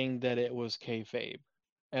saying that it was kayfabe,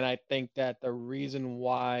 and I think that the reason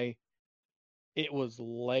why it was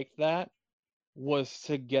like that was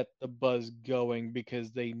to get the buzz going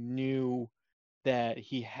because they knew that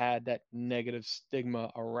he had that negative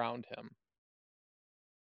stigma around him.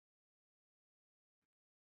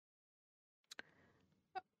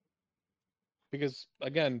 Because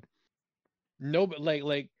again, no, but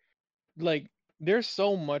like there's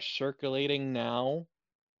so much circulating now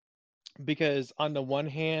because on the one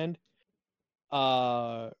hand,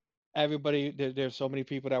 uh everybody there's so many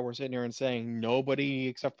people that were sitting there and saying nobody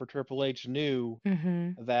except for Triple H knew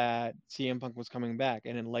mm-hmm. that CM Punk was coming back,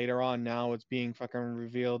 and then later on now it's being fucking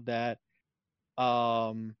revealed that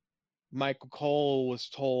um Michael Cole was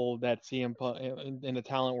told that CM Punk and the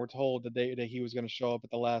talent were told that he was going to show up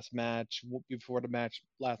at the last match before the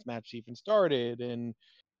last match even started, and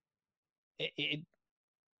it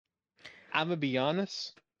I'm gonna be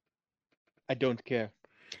honest, I don't care.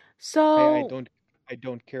 I I So don't I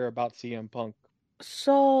don't care about CM Punk.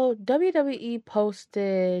 so WWE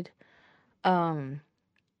posted um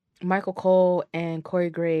Michael Cole and Corey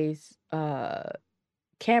Gray's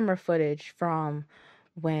camera footage from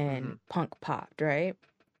Hmm. when Punk popped, right?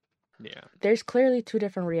 Yeah. There's clearly two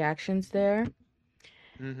different reactions there.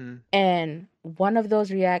 Hmm. And one of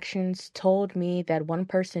those reactions told me that one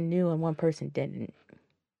person knew and one person didn't.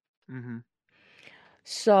 Hmm.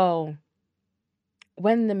 So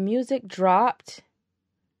when the music dropped,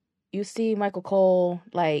 you see Michael Cole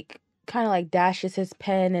like kind of like dashes his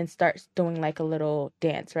pen and starts doing like a little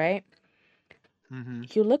dance, right? Mm-hmm.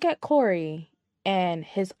 You look at Corey and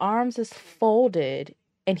his arms is folded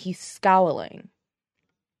and he's scowling.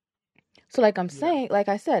 So Yeah. like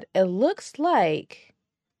I said, it looks like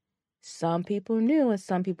some people knew and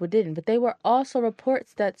some people didn't. But there were also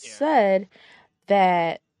reports that Yeah. said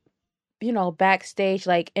that, backstage,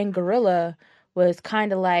 like in Gorilla, was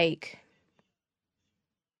kind of like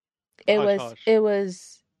it Hush, was hush. it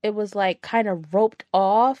was it was like kind of roped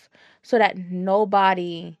off so that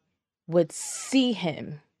nobody would see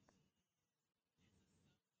him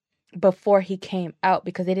before he came out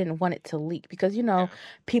because they didn't want it to leak because Yeah.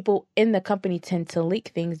 people in the company tend to leak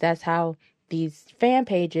things. That's how these fan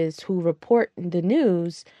pages who report the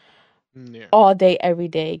news Yeah. all day every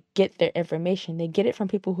day get their information. They get it from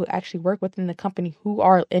people who actually work within the company who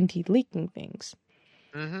are indeed leaking things.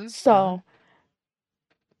 Mm-hmm. Mm-hmm. So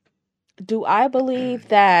do I believe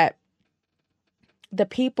that the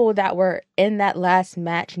people that were in that last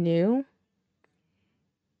match knew?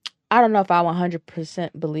 I don't know if I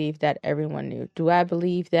 100% believe that everyone knew. Do I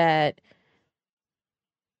believe that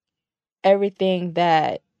everything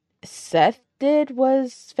that Seth did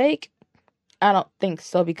was fake? I don't think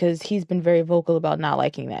so because he's been very vocal about not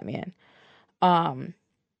liking that man. Um,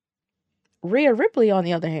 Rhea Ripley, on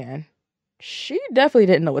the other hand, she definitely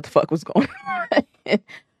didn't know what the fuck was going on.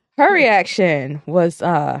 Her reaction was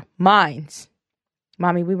mine's.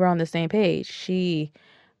 Mommy, we were on the same page. She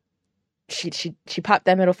popped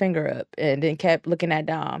that middle finger up and then kept looking at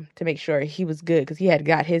Dom to make sure he was good because he had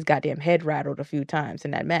got his goddamn head rattled a few times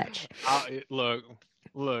in that match. Look,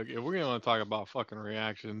 look. If we're gonna talk about fucking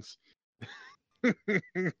reactions,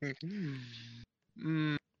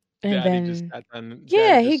 mm, And Daddy just then sat down.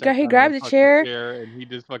 Daddy yeah, just sat he down in a grabbed the fucking chair. chair and he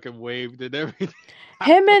just fucking waved and everything.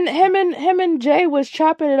 Him and Jay was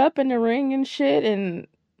chopping it up in the ring and shit. And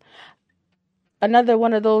another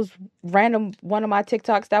one of those random one of my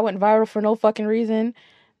TikToks that went viral for no fucking reason.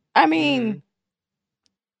 I Mm-hmm. mean,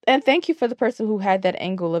 and thank you for the person who had that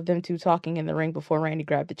angle of them two talking in the ring before Randy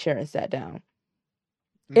grabbed the chair and sat down.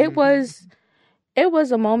 It Mm-hmm. was it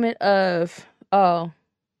was a moment of, oh,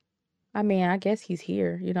 I mean, I guess he's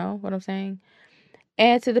here, you know what I'm saying?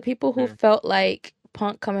 And to the people who Yeah. felt like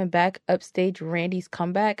Punk coming back upstage Randy's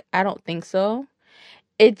comeback, I don't think so.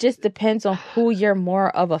 It just depends on who you're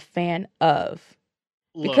more of a fan of.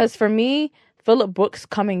 Look, Because for me, Phillip Brooks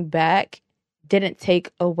coming back didn't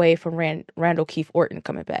take away from Randall Keith Orton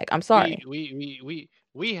coming back. I'm we sorry. we we we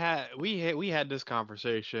we had this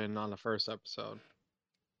conversation on the first episode.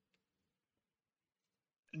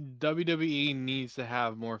 WWE needs to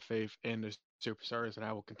have more faith in the superstars, and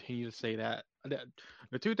I will continue to say that.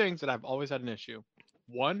 The two things that I've always had an issue: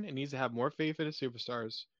 one, it needs to have more faith in the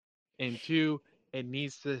superstars, and two, it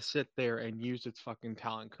needs to sit there and use its fucking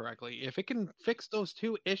talent correctly. If it can fix those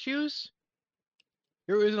two issues,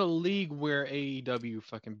 there isn't a league where AEW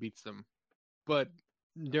fucking beats them. But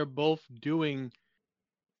they're both doing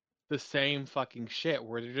the same fucking shit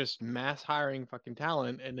where they're just mass hiring fucking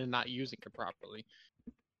talent and then not using it properly.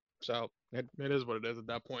 So it is what it is at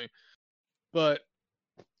that point. But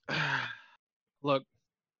look,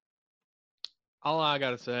 all I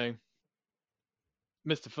gotta say,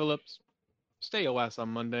 Mr. Phillips, stay your ass on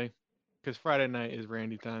Monday, cause Friday night is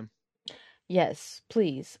Randy time. Yes,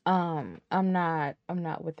 please. I'm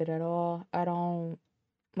not with it at all. I don't,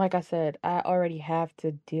 like I said, I already have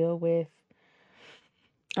to deal with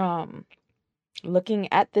um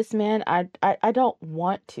looking at this man. I don't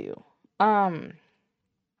want to. Um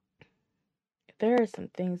there are some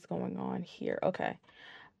things going on here. Okay.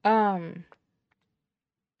 Um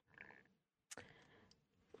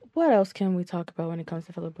what else can we talk about when it comes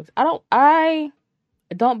to Philip Brooks? I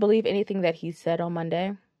don't believe anything that he said on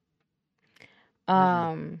Monday. Mm-mm.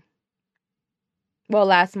 Um well,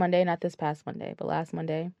 last Monday, not this past Monday, but last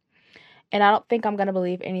Monday. And I don't think I'm going to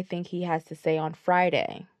believe anything he has to say on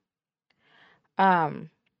Friday. Um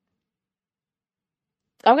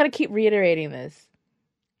I'm going to keep reiterating this.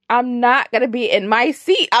 I'm not going to be in my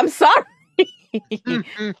seat. I'm sorry.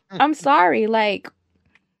 I'm sorry. Like,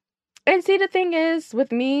 and see, the thing is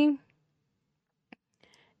with me,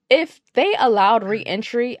 if they allowed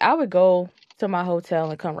re-entry, I would go to my hotel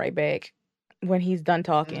and come right back when he's done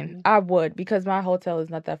talking. Mhm. I would, because my hotel is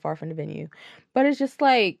not that far from the venue. But it's just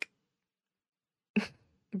like,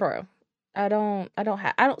 bro, I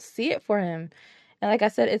don't see it for him. And like I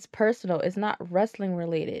said, it's personal. It's not wrestling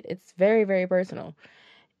related. It's very, very personal.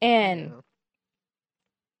 And Yeah.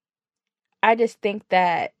 I just think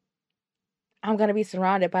that I'm gonna be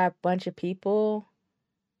surrounded by a bunch of people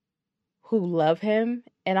who love him,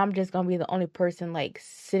 and I'm just gonna be the only person like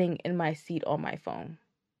sitting in my seat on my phone.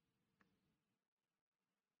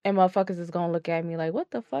 And motherfuckers is gonna look at me like,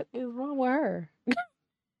 what the fuck is wrong with her?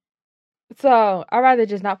 So I'd rather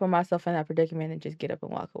just not put myself in that predicament and just get up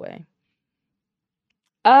and walk away.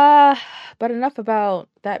 Uh, but enough about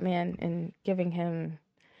that man and giving him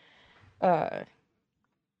uh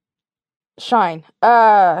shine.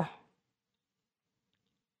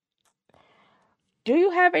 Do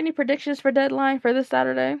you have any predictions for Deadline for this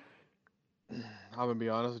Saturday? I'm gonna be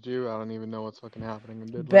honest with you. I don't even know what's fucking happening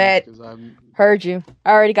in deadlines Bet. because I'm. Heard you.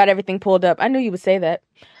 I already got everything pulled up. I knew you would say that.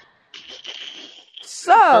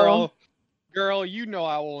 So, Girl, girl, you know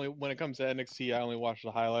I only when it comes to NXT, I only watch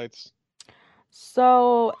the highlights.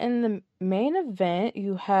 so in the main event,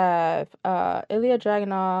 you have Ilya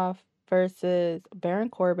Dragunov versus Baron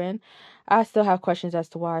Corbin. I still have questions as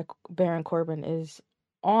to why Baron Corbin is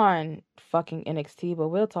on fucking NXT, but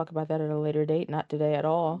we'll talk about that at a later date, not today at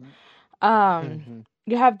all. Um,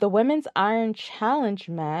 you have the Women's Iron Challenge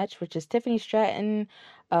match, which is Tiffany Stratton,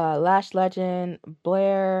 Lash Legend,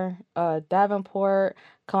 Blair, Davenport,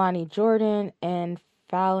 Kalani Jordan, and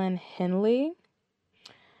Fallon Henley.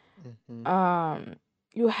 Mhm. Um,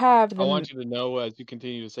 you have I the want you to know as you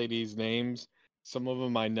continue to say these names, some of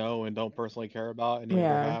them I know and don't personally care about, and the other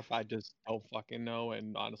yeah, half I just don't fucking know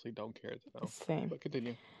and honestly don't care to know. same. But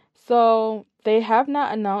continue. So they have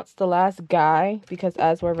not announced the last guy because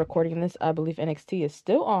as we're recording this, I believe NXT is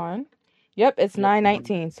still on. Yep, it's Yep.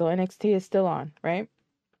 9:19, so NXT is still on, right?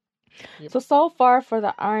 Yep. So far for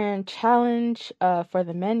the Iron Challenge, for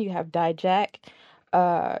the men, you have Dijak,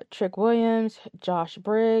 Trick Williams, Josh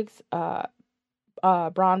Briggs,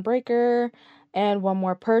 Braun Breaker, and one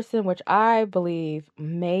more person, which I believe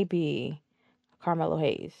may be Carmelo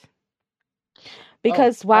Hayes. Oh,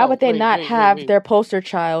 Because why oh, would they wait, not wait, wait, have wait, their poster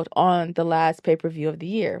child on the last pay-per-view of the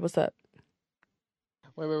year? What's up?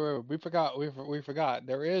 wait. We forgot. We forgot.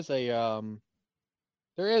 There is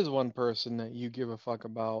one person that you give a fuck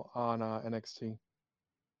about on NXT.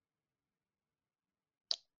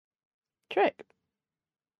 Trick.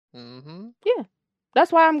 Mm-hmm. Yeah.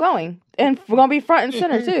 That's why I'm going. And we're going to be front and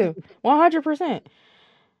center too. 100%.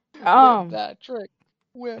 Whip Um that trick.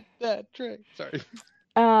 Whip that trick. Sorry.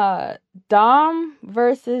 uh Dom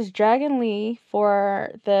versus Dragon Lee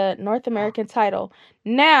for the North American title.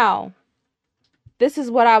 Now, this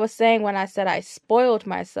is what I was saying when I said I spoiled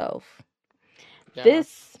myself. Yeah.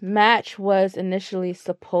 This match was initially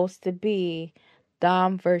supposed to be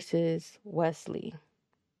Dom versus Wesley.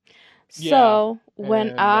 Yeah. So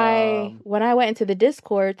And when I went into the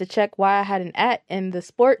Discord to check why I had an at in the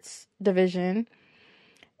sports division,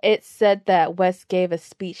 it said that Wes gave a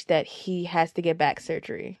speech that he has to get back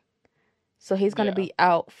surgery. So he's going to yeah. be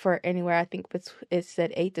out for anywhere, I think it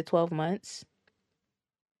said 8 to 12 months.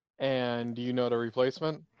 And do you know the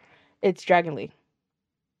replacement? It's Dragon Lee.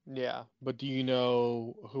 Yeah. But do you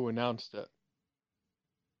know who announced it?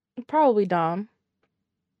 Probably Dom.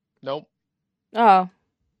 Nope. Oh,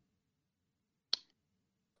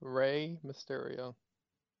 Rey Mysterio.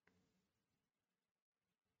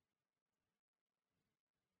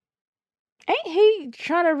 ain't he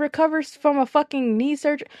trying to recover from a fucking knee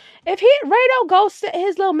surgery? If he Ray don't go sit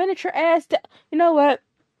his little miniature ass down, you know what?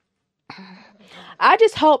 I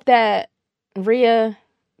just hope that Rhea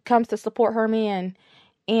comes to support her man,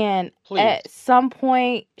 and at Please. some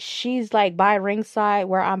point she's like by ringside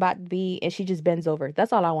where I'm about to be, and she just bends over.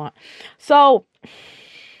 That's all I want. So,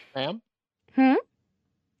 Ma'am, hmm,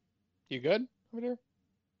 you good over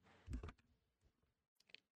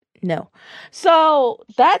no. So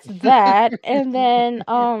that's that, and then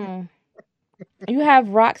you have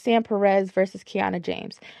Roxanne Perez versus Kiana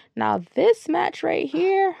James. Now this match right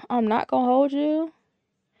here, I'm not gonna hold you.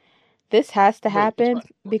 This has to Wait, happen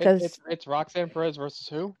because it's Roxanne Perez versus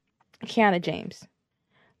who? Kiana James.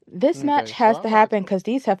 This match Okay, so has I'm to not happen because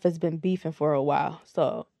these heifers been beefing for a while.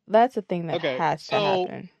 So that's a thing that okay. has to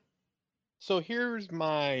happen. So here's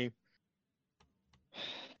my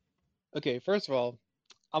okay. First of all,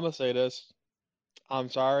 I'm gonna say this. I'm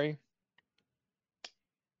sorry.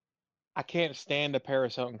 I can't stand the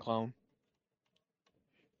Paris Hilton clone.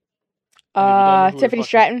 And if you don't know who the Tiffany fuck is,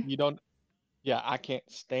 Stratton. you don't. Yeah, I can't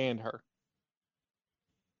stand her.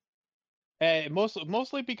 And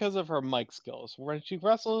mostly because of her mic skills. When she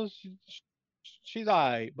wrestles, she's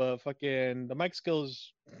alright, but fucking the mic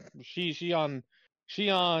skills, she on she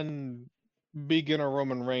on beginner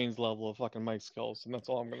Roman Reigns level of fucking mic skills, and that's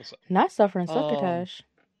all I'm gonna say. Not suffering Um, succotash.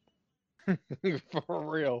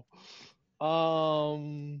 for real.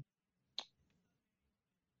 Um,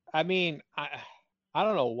 I mean, I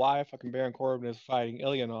don't know why fucking Baron Corbin is fighting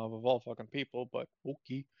Ilyanov of all fucking people, but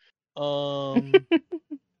okay. Um,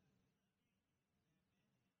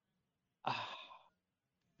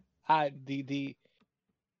 I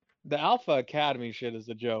the Alpha Academy shit is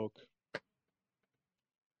a joke.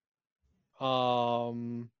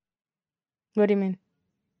 Um, What do you mean?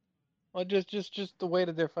 well, just the way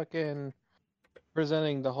that they're fucking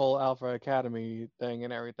presenting the whole Alpha Academy thing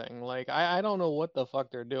and everything. Like, I don't know what the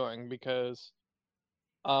fuck they're doing because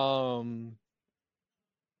um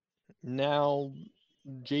now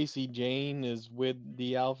JC Jane is with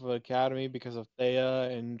the Alpha Academy because of Thea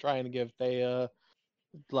and trying to give Thea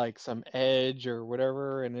like some edge or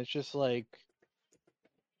whatever, and it's just like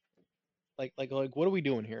what are we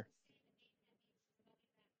doing here?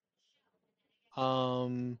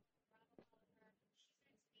 Um,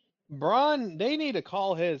 Braun, they need to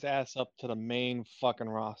call his ass up to the main fucking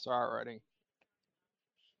roster already.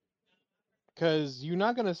 Cause you're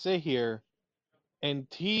not gonna sit here and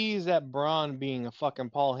tease at Braun being a fucking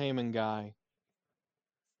Paul Heyman guy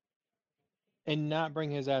and not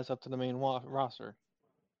bring his ass up to the main roster.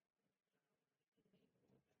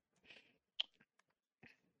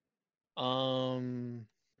 Um,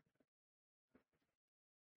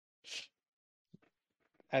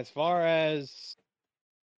 as far as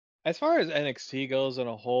NXT goes in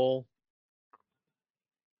a whole,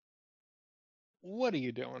 what are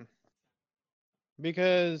you doing?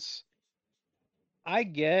 Because I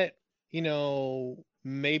get,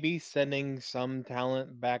 maybe sending some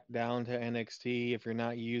talent back down to NXT if you're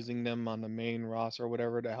not using them on the main roster or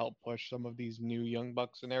whatever to help push some of these new young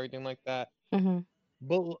bucks and everything like that. Mm-hmm.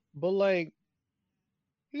 But like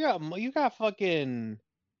you got fucking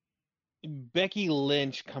Becky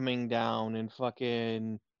Lynch coming down and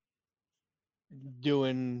fucking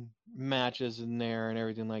doing matches in there and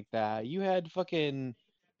everything like that. You had fucking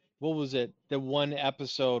what was it? The one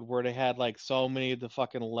episode where they had like so many of the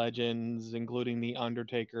fucking legends, including the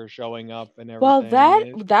Undertaker, showing up and Well,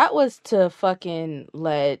 everything. that was to fucking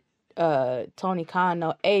let Tony Khan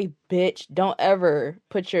know, hey bitch, don't ever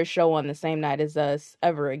put your show on the same night as us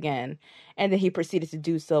ever again. And then he proceeded to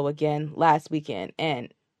do so again last weekend,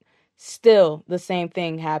 and still the same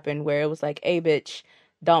thing happened where it was like, hey bitch,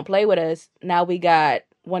 don't play with us. Now we got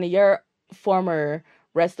one of your former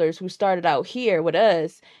wrestlers who started out here with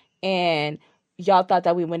us, and y'all thought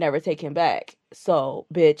that we would never take him back. So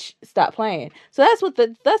bitch, stop playing. So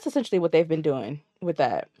that's essentially what they've been doing with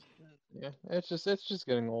that. Yeah, it's just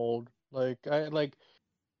getting old.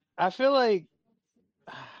 I feel like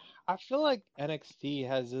I feel like NXT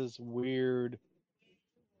has this weird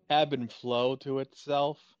ebb and flow to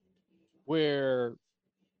itself where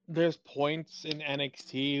there's points in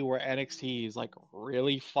NXT where NXT is like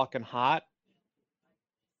really fucking hot,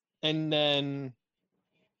 and then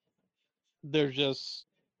there's just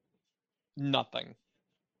nothing.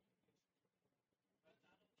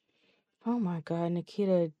 Oh my god,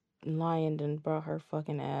 Nikita Lyon done brought her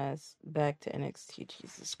fucking ass back to NXT.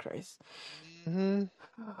 Jesus Christ. hmm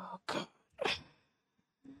Oh god.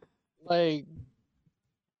 Like,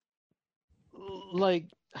 like,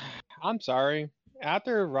 I'm sorry.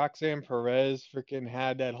 After Roxanne Perez freaking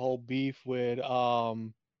had that whole beef with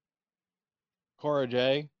Cora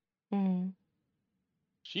J, Mm.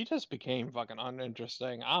 she just became fucking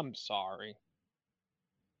uninteresting. I'm sorry.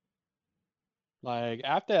 Like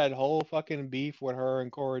after that whole fucking beef with her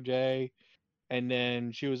and Cora J, and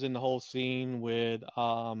then she was in the whole scene with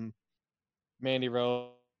Mandy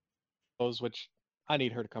Rose, which I need her to come back to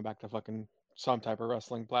fucking some type of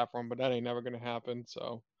wrestling platform, but that ain't never gonna happen.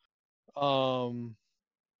 So, um,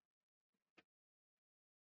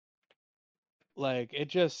 like it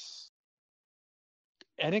just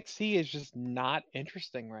NXT is just not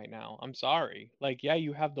interesting right now. I'm sorry. Like, yeah,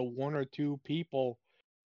 you have the one or two people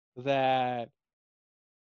that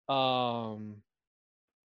um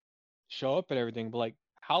show up and everything, but like,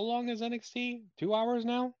 how long is NXT? 2 hours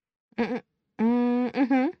now? Mm-mm.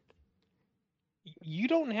 Mm-hmm. You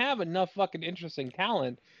don't have enough fucking interesting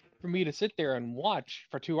talent for me to sit there and watch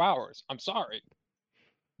for 2 hours. I'm sorry.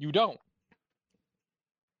 You don't.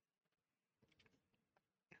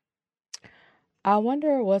 I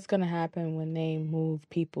wonder what's gonna happen when they move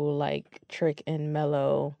people like Trick and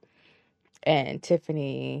Mello and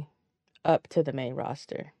Tiffany up to the main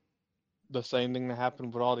roster. The same thing that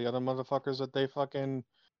happened with all the other motherfuckers that they fucking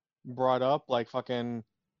brought up, like fucking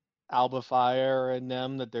Alba Fire and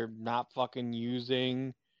them that they're not fucking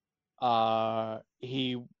using.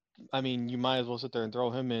 He, I mean, you might as well sit there and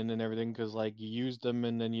throw him in and everything because like you used him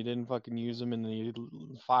and then you didn't fucking use him and then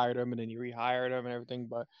you fired him and then you rehired him and everything.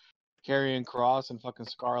 But Karrion Cross and fucking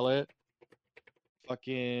Scarlett,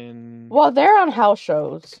 fucking Well, they're on house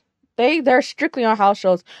shows. They're strictly on house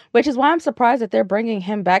shows, which is why I'm surprised that they're bringing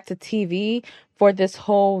him back to TV for this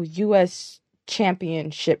whole U.S.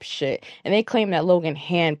 championship shit. And they claim that Logan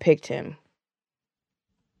handpicked him.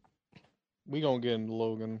 We gonna get into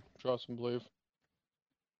Logan. Trust and believe.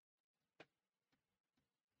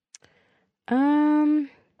 Um,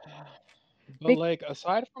 But be- like,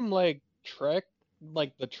 aside from like Trek,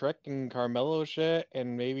 like the Trek and Carmelo shit,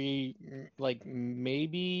 and maybe like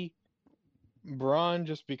maybe Braun,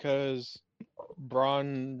 just because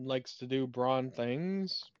Braun likes to do Braun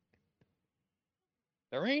things.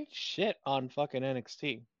 There ain't shit on fucking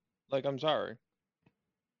NXT. Like, I'm sorry.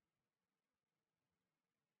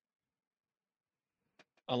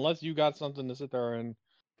 Unless you got something to sit there and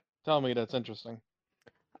tell me that's interesting.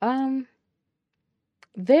 um,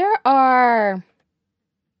 there are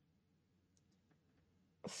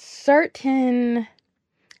certain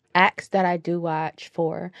acts that I do watch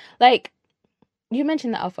for. Like, you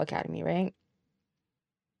mentioned the Alpha Academy, right?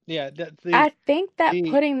 Yeah, that's I think that the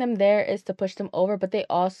putting them there is to push them over, but they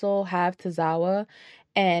also have Tozawa,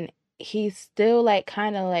 and he's still like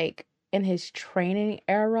kind of like in his training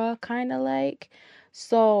era, kind of like.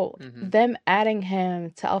 So hmm them adding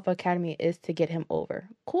him to Alpha Academy is to get him over.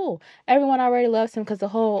 Cool. Everyone already loves him because the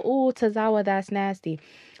whole ooh Tozawa, that's nasty.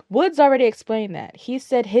 Woods already explained that. He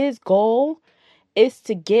said his goal is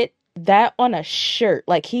to get that on a shirt.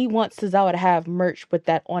 Like he wants Tozawa to have merch with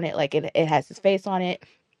that on it. Like it has his face on it.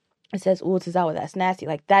 It says, ooh, Tozawa, that's nasty.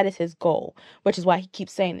 Like, that is his goal, which is why he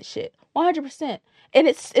keeps saying this shit. 100%. And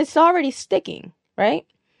it's already sticking, right?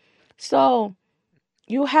 So,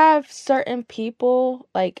 you have certain people,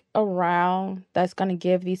 like, around that's going to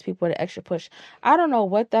give these people the extra push. I don't know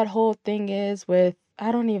what that whole thing is with,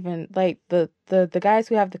 I don't even, like, the guys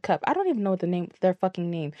who have the cup. I don't even know what their fucking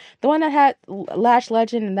name. The one that had Lash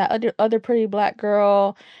Legend and that other pretty black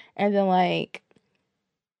girl. And then, like,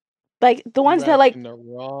 the ones you're that, like, asking the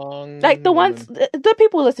wrong the ones woman. the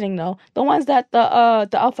people listening know the ones that the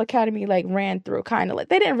Alpha Academy like ran through, kind of like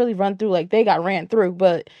they didn't really run through, like they got ran through,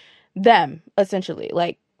 but them essentially,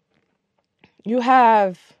 like you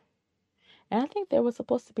have, and I think there was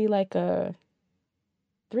supposed to be like a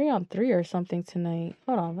 3-on-3 or something tonight.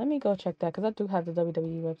 Hold on, let me go check that because I do have the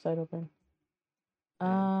WWE website open. Mm.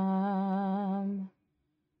 um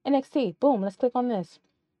NXT, boom, let's click on this.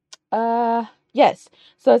 Yes,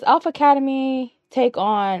 so it's Alpha Academy take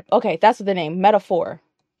on, okay, that's the name, Metaphor.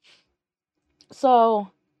 So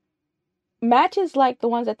matches like the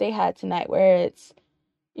ones that they had tonight, where it's,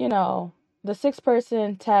 you know, the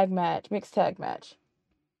 6-person tag match, mixed tag match.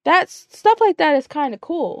 That's stuff like that is kind of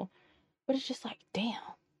cool. But it's just like, damn,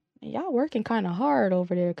 y'all working kind of hard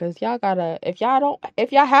over there because y'all gotta, if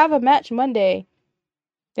y'all have a match Monday,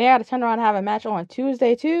 they gotta turn around and have a match on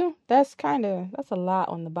Tuesday too. That's a lot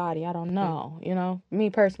on the body. I don't know, me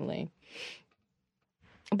personally.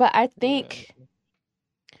 But I Yeah. think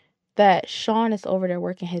that Sean is over there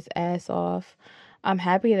working his ass off. I'm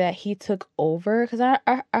happy that he took over because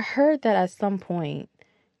I heard that at some point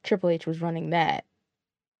Triple H was running that,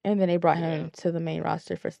 and then they brought Yeah. him to the main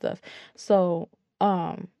roster for stuff. So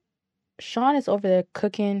Sean is over there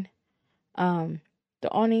cooking. Um,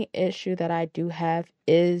 the only issue that I do have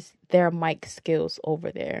is their mic skills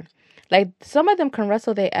over there. Like some of them can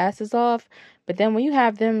wrestle their asses off, but then when you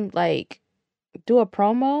have them like do a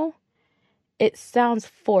promo, it sounds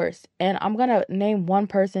forced. And I'm gonna name one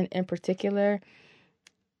person in particular,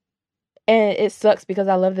 and it sucks because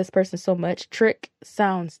I love this person so much. Trick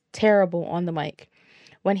sounds terrible on the mic.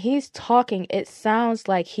 When he's talking, it sounds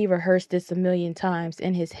like he rehearsed this a million times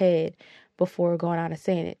in his head before going out and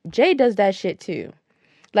saying it. Jay does that shit too.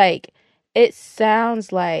 Like, it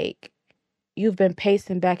sounds like you've been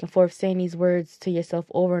pacing back and forth saying these words to yourself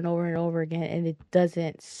over and over and over again, and it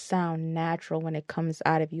doesn't sound natural when it comes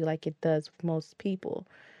out of you like it does with most people.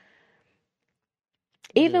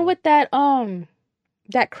 Even Yeah. with that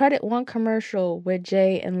Credit One commercial with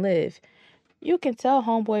Jay and Liv, you can tell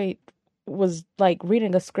homeboy was like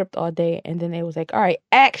reading a script all day, and then it was like, all right,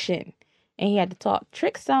 action, and he had to talk.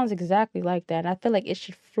 Trick sounds exactly like that, and I feel like it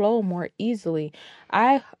should flow more easily.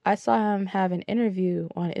 I saw him have an interview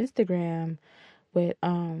on Instagram with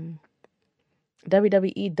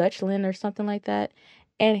WWE Dutchland or something like that,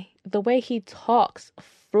 and the way he talks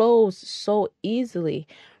flows so easily.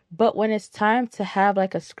 But when it's time to have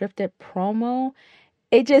like a scripted promo,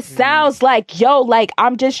 it just hmm sounds like, yo, like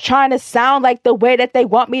I'm just trying to sound like the way that they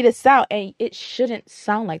want me to sound. And it shouldn't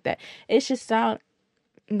sound like that. It should sound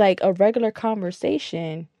like a regular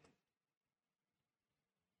conversation,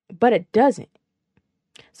 but it doesn't.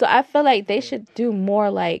 So I feel like they Yeah. should do more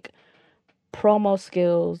like promo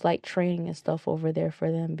skills, like training and stuff over there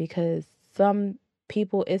for them, because some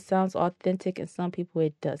people it sounds authentic and some people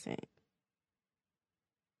it doesn't.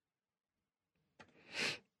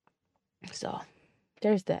 So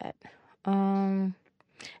there's that. Um,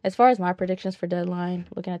 as far as my predictions for deadline,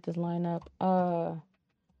 looking at this lineup,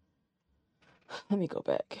 let me go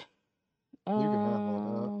back. You can have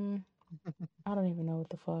all that. I don't even know what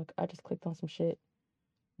the fuck. I just clicked on some shit.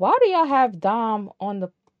 Why do y'all have Dom on the?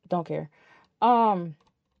 Don't care. Um,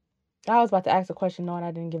 I was about to ask a question knowing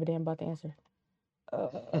I didn't give a damn about the answer.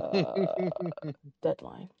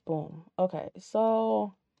 Deadline. Boom. Okay,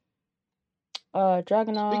 so Speaking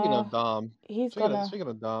Dragunov, of Dom, he's speaking of gonna. speaking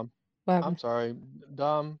of Dom, What I'm happened? sorry,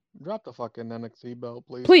 Dom, drop the fucking NXT belt,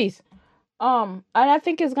 please. Please. And I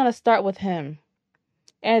think it's gonna start with him.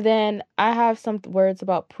 And then I have some words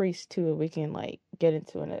about Priest too. We can like get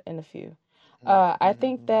into in a few. I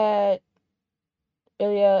think that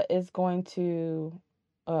Ilya is going to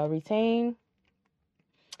retain.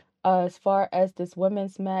 As far as this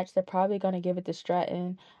women's match, they're probably gonna give it to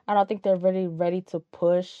Stratton. I don't think they're really ready to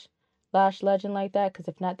push Lash Legend like that. Because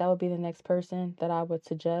if not, that would be the next person that I would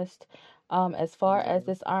suggest. As far as Yeah.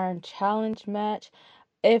 this Iron Challenge match,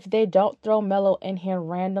 if they don't throw Mello in here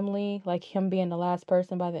randomly, like him being the last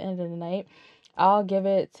person by the end of the night, I'll give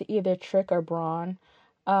it to either Trick or Braun.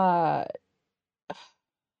 Uh,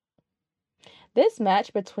 this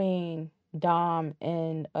match between Dom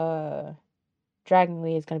and Dragon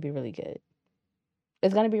Lee is gonna be really good.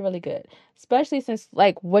 It's gonna be really good, especially since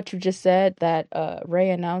like what you just said that Ray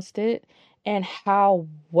announced it and how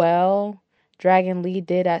well Dragon Lee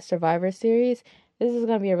did at Survivor Series. This is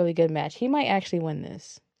gonna be a really good match. He might actually win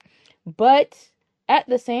this. But at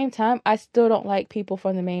the same time, I still don't like people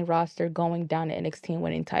from the main roster going down to NXT and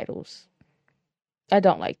winning titles. I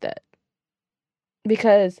don't like that.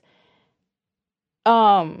 Because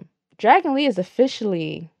Dragon Lee is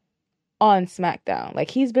officially on SmackDown.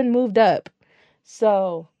 Like he's been moved up.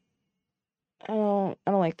 So I don't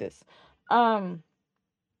like this. Um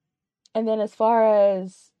and then as far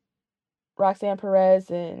as Roxanne Perez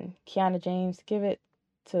and Kiana James, give it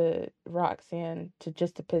to Roxanne to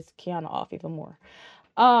piss Kiana off even more.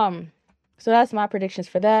 Um, so that's my predictions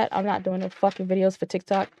for that. I'm not doing the fucking videos for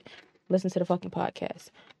TikTok. Listen to the fucking podcast.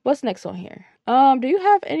 What's next on here? Do you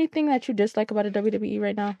have anything that you dislike about the WWE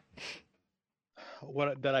right now?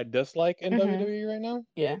 What that I dislike in Mm-hmm. WWE right now?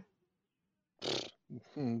 Yeah.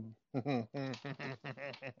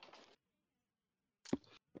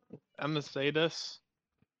 I'm gonna say this,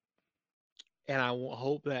 and I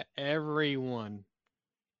hope that everyone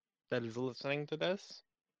that is listening to this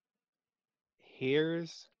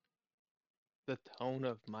hears the tone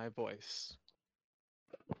of my voice.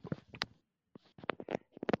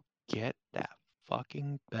 Get that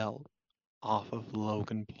fucking belt off of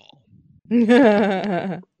Logan Paul.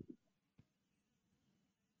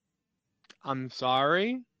 I'm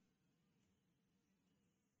sorry.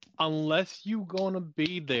 Unless you gonna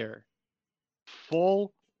be there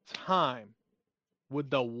full time, with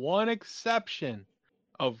the one exception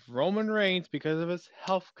of Roman Reigns because of his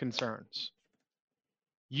health concerns,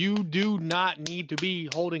 you do not need to be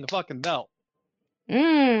holding a fucking belt.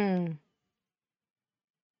 mm.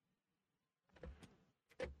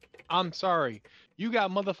 I'm sorry. You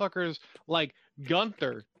got motherfuckers like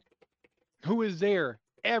Gunther, who is there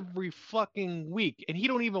every fucking week, and he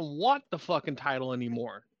don't even want the fucking title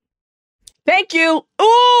anymore. Thank you.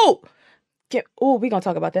 Ooh. Ooh, we gonna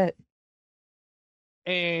talk about that.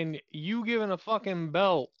 And you giving a fucking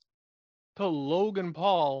belt to Logan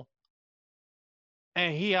Paul,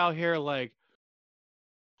 and he out here like,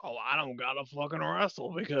 oh, I don't gotta fucking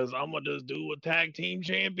wrestle because I'm gonna just do a tag team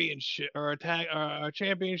championship or a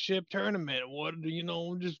championship tournament. What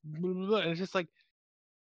just blah, blah, blah. And it's just like,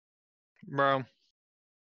 bro,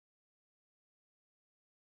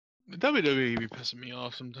 the WWE be pissing me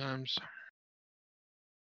off sometimes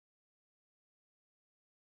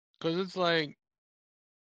because it's like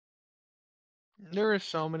there are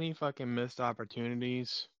so many fucking missed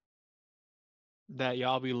opportunities that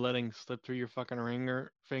y'all be letting slip through your fucking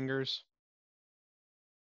ringer fingers,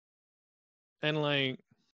 and like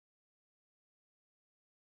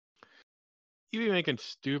you be making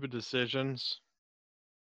stupid decisions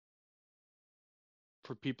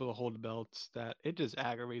for people to hold belts that it just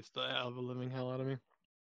aggravates the living hell out of me.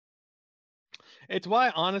 It's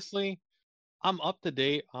why, honestly, I'm up to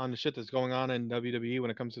date on the shit that's going on in WWE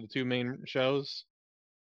when it comes to the two main shows.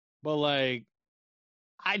 But like,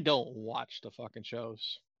 I don't watch the fucking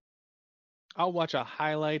shows. I'll watch a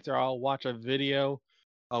highlights or I'll watch a video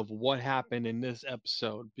of what happened in this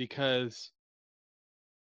episode because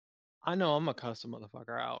I know I'm a custom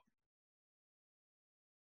motherfucker out.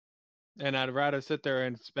 And I'd rather sit there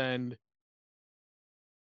and spend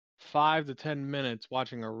 5 to 10 minutes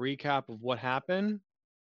watching a recap of what happened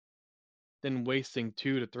than wasting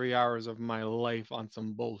 2 to 3 hours of my life on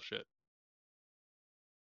some bullshit.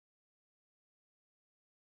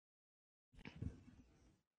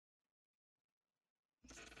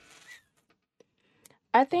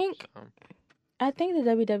 I think So, I think the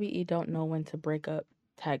WWE don't know when to break up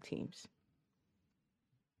tag teams.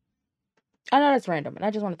 I know that's random, and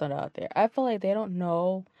I just want to throw that out there. I feel like they don't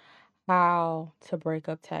know how to break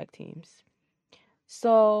up tag teams.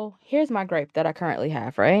 So here's my gripe that I currently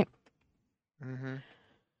have, right? hmm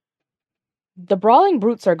The Brawling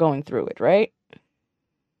Brutes are going through it, right?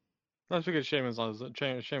 that's because Sheamus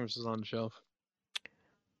is on the shelf.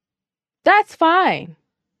 That's fine.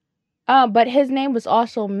 But his name was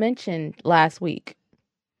also mentioned last week.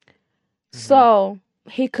 hmm So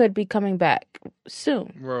he could be coming back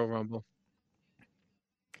soon. Royal Rumble.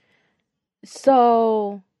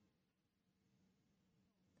 So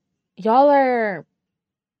y'all are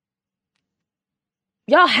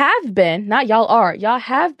y'all have been, not y'all are, y'all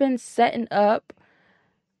have been setting up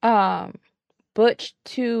um Butch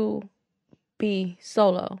to be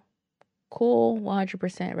solo. Cool,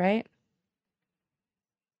 100%, right?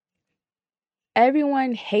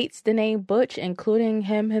 Everyone hates the name Butch, including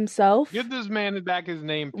him himself. Give this man back his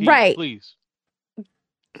name, Pete, Right. please.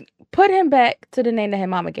 Put him back to the name that his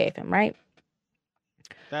mama gave him, right?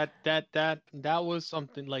 That was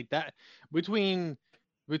something like that between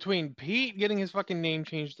Pete getting his fucking name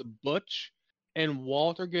changed to Butch and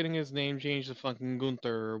Walter getting his name changed to fucking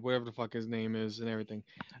Gunther or whatever the fuck his name is and everything.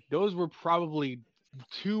 Those were probably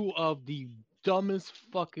two of the dumbest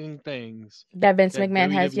fucking things That Vince that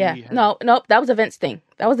McMahon has, yeah. WWE has. No, nope, that was a Vince thing.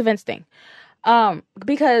 That was a Vince thing.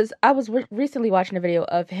 Because I was recently watching a video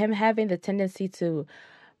of him having the tendency to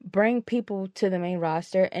bring people to the main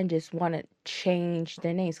roster and just want to change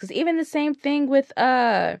their names. Because even the same thing with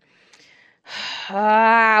what's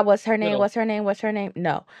her name? Riddle. What's her name? What's her name?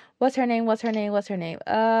 No, what's her name? What's her name? What's her name?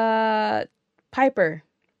 Piper.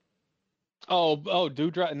 Oh,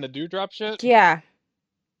 Dewdrop and the Dewdrop shit. Yeah,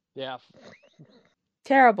 Yeah,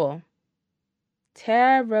 terrible,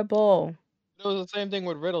 terrible. it was the same thing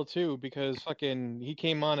with Riddle too, because fucking he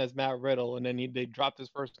came on as Matt Riddle, and then they dropped his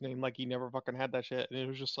first name like he never fucking had that shit, and it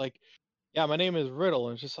was just like, yeah, my name is Riddle,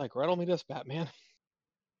 and it's just like riddle me this, Batman.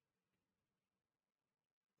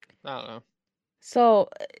 I don't know. So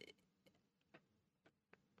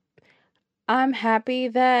I'm happy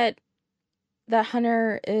that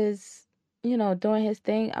Hunter is, doing his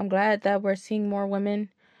thing. I'm glad that we're seeing more women,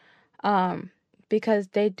 um, because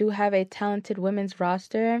they do have a talented women's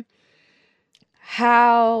roster.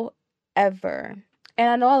 However, and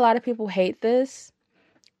I know a lot of people hate this,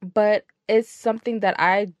 but it's something that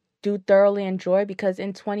I do thoroughly enjoy because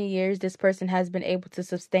in 20 years, this person has been able to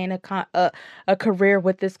sustain a career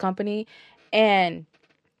with this company, and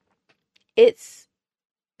it's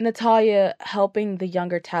Natalia helping the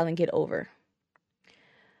younger talent get over.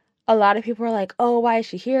 A lot of people are like, oh, why is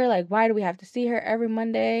she here? Like, why do we have to see her every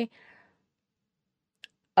Monday?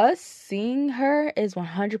 Us seeing her is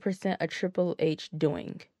 100% a Triple H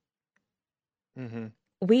doing. Mm-hmm.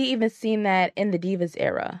 We even seen that in the Divas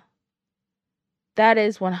era. That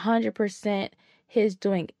is 100% his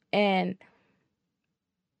doing. And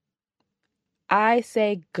I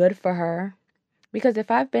say good for her. Because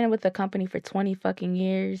if I've been with the company for 20 fucking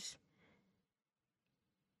years,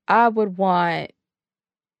 I would want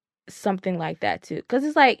something like that too. Because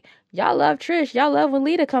it's like, y'all love Trish. Y'all love when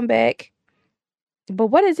Lita come back. But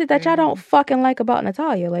what is it that y'all don't Mm, fucking like about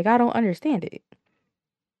Natalia? Like, I don't understand it.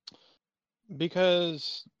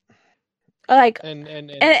 because Like, and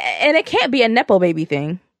and it can't be a Nepo baby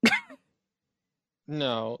thing.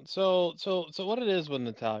 no, so what it is with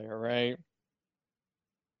Natalia, right?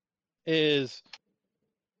 Is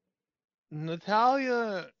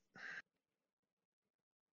Natalia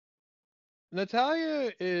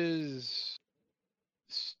Natalia is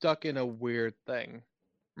stuck in a weird thing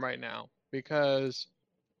right now because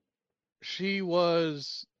she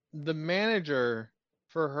was the manager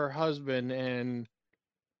for her husband and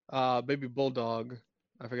baby bulldog.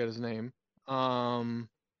 I forget his name. Um,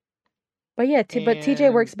 But yeah, but TJ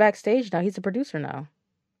and works backstage now. He's a producer now.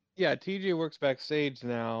 yeah, TJ works backstage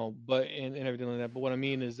now, but and everything like that. But what I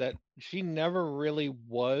mean is that she never really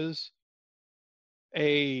was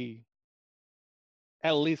a,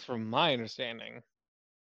 at least from my understanding,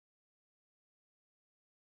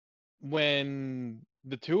 when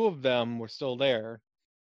the two of them were still there,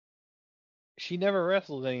 she never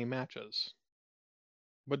wrestled any matches.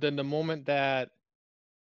 But then the moment that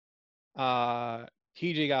uh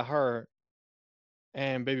TJ got hurt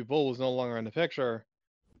and Baby Bull was no longer in the picture,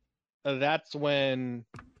 that's when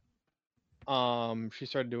she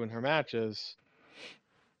started doing her matches,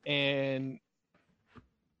 and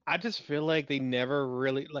I just feel like they never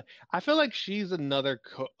really like. I feel like she's another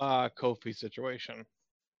Kofi situation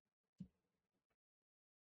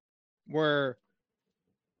where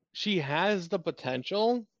she has the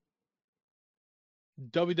potential.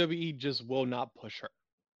 WWE just will not push her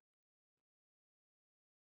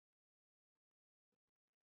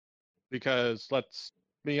because let's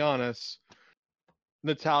be honest,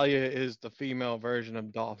 Natalia is the female version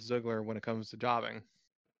of Dolph Ziggler when it comes to jobbing.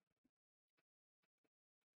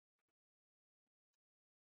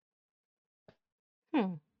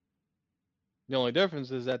 Hmm. The only difference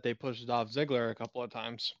is that they pushed Dolph Ziggler a couple of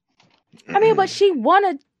times. I mean, but she won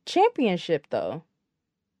a championship though.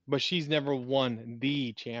 But she's never won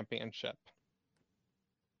the championship.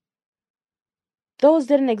 Those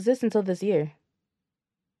didn't exist until this year.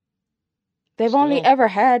 They've only Still, ever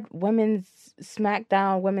had women's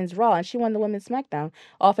SmackDown, women's Raw, and she won the women's SmackDown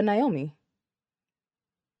off of Naomi.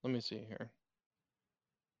 let me see here.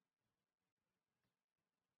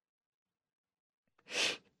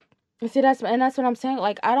 See, that's what I'm saying.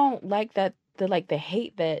 Like, I don't like the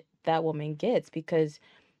hate that that woman gets because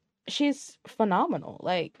she's phenomenal.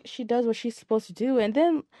 Like, she does what she's supposed to do, and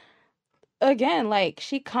then again, like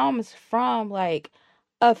she comes from like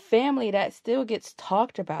a family that still gets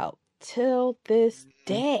talked about till this Mhm.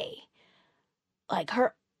 day. Like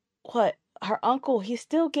what her uncle, he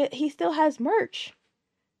still has merch,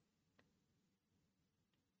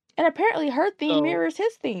 and apparently her theme So, mirrors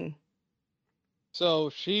his theme. so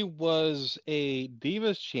she was a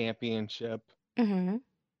Divas Championship Mm-hmm.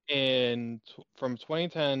 from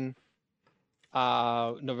 2010,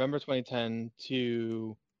 November 2010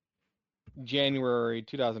 to January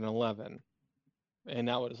 2011, and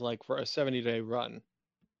that was like for a 70-day run.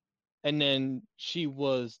 And then she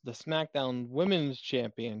was the SmackDown Women's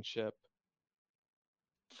Championship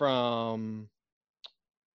from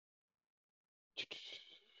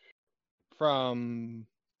from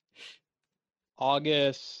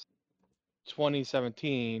August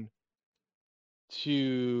 2017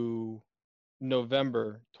 to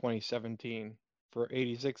November 2017 for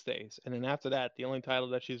 86 days. And then after that, the only title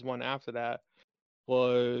that she's won after that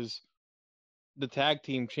was the Tag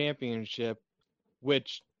Team Championship,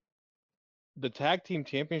 which the Tag Team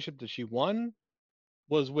Championship that she won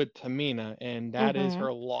was with Tamina, and that is Mm-hmm.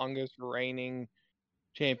 her longest reigning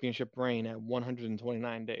championship reign at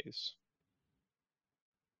 129 days.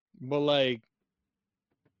 But like,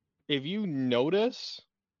 if you notice,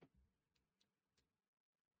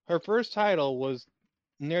 her first title was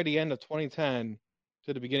near the end of 2010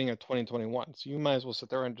 to the beginning of 2021. So you might as well sit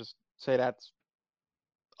there and just say that's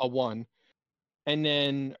a one. And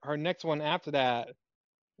then her next one after that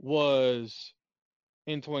was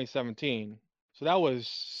in 2017. So that was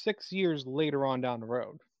 6 years later on down the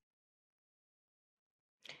road.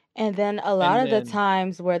 And then a lot And of the then,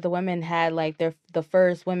 times where the women had like the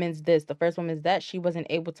first women's this, the first women's that, she wasn't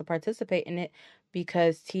able to participate in it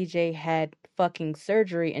because TJ had fucking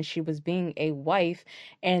surgery and she was being a wife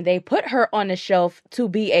and they put her on the shelf to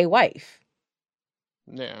be a wife.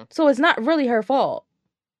 yeah. So it's not really her fault.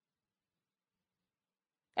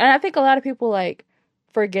 And I think a lot of people like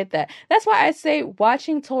forget that. That's why I say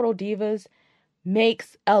watching Total Divas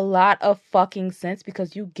makes a lot of fucking sense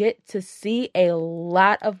because you get to see a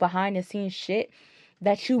lot of behind the scenes shit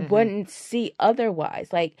that you Hmm. wouldn't see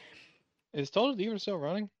otherwise. Like, Is Total Diva still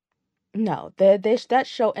running? no, that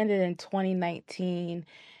show ended in 2019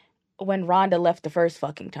 when Rhonda left the first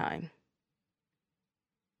fucking time.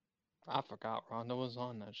 I forgot Ronda was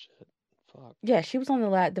on that shit. Fuck. Yeah, she was on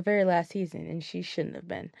the very last season and she shouldn't have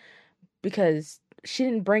been because she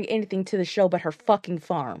didn't bring anything to the show but her fucking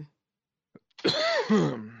farm.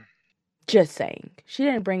 Just saying. She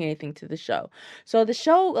didn't bring anything to the show. So the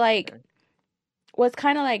show like Okay. was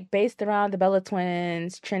kind of like based around the Bella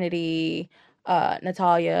twins, Trinity,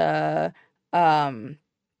 Natalia, um,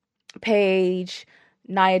 Paige,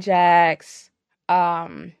 Nia Jax,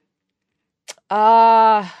 um,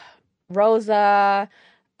 uh, Rosa,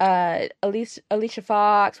 Alicia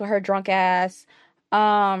Fox with her drunk ass.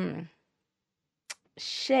 Um,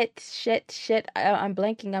 shit. I'm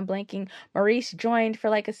blanking. I'm blanking. Maurice joined for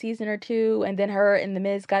like a season or two, and then her and the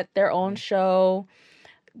Miz got their own Mhm. show.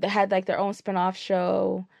 They had like their own spin-off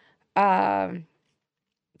show. Um,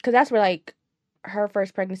 because that's where like her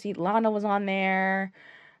first pregnancy, Lana was on there.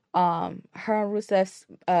 Her and Rusev's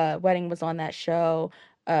wedding was on that show.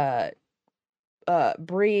 Uh,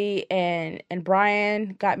 Brie and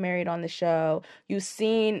Brian got married on the show. You've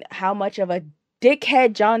seen how much of a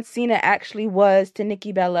dickhead John Cena actually was to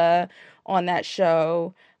Nikki Bella on that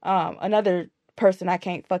show. Another person I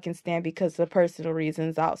can't fucking stand because of personal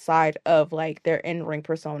reasons outside of like their in-ring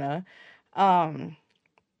persona. Um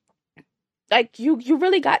like you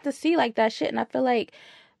really got to see like that shit, and I feel like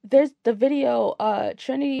there's the video,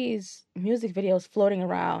 Trinity's music videos floating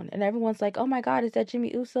around, and everyone's like, "Oh my god, is that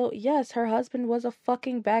Jimmy Uso?" Yes, her husband was a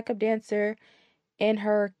fucking backup dancer in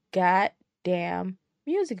her goddamn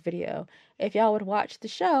music video. If y'all would watch the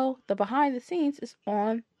show, the behind the scenes is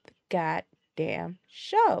on the goddamn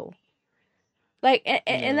show. Like,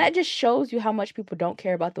 and Yeah. that just shows you how much people don't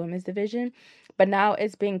care about the women's division. But now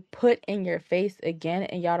it's being put in your face again,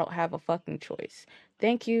 and y'all don't have a fucking choice.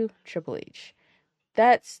 Thank you, Triple H.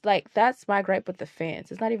 That's my gripe with the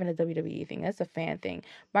fans. It's not even a WWE thing. That's a fan thing.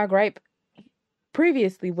 My gripe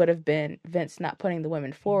previously would have been Vince not putting the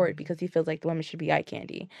women forward because he feels like the women should be eye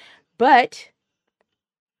candy. But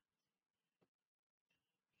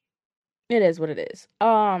it is what it is.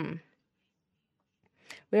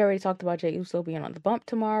 We already talked about Jey Uso being on the bump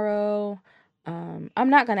tomorrow. I'm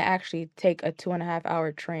not gonna actually take a 2.5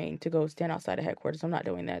 hour train to go stand outside of headquarters. I'm not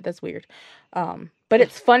doing that. That's weird. But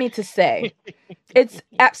it's funny to say. It's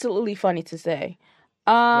absolutely funny to say.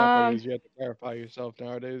 Not funny is Um, you have to clarify yourself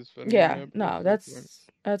nowadays. And yeah, yeah, no, that's right.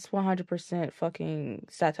 that's 100% fucking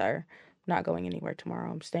satire. I'm not going anywhere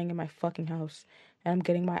tomorrow. I'm staying in my fucking house and I'm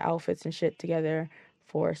getting my outfits and shit together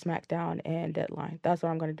for SmackDown and Deadline. That's what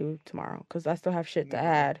I'm gonna do tomorrow because I still have shit to Yeah.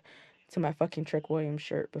 add to my fucking Trick Williams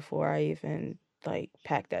shirt before I even like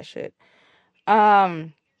pack that shit.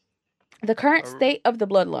 Um, the current Uh, state of the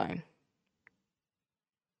bloodline,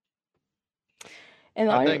 and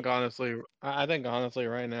the I only think honestly, I think honestly,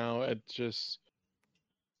 right now it's just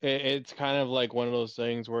it's kind of like one of those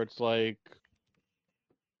things where it's like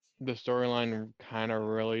the storyline kind of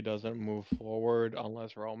really doesn't move forward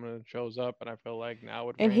unless Roman shows up, and I feel like now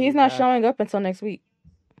with and he's Randy not back, showing up until next week.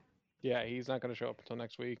 yeah, he's not gonna show up until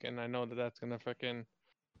next week, and I know that that's gonna freaking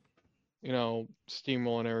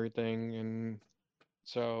steamroll and everything, and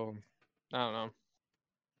so I don't know.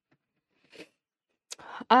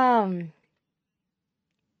 Um,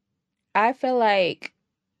 I feel like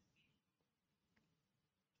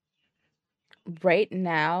right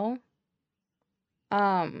now,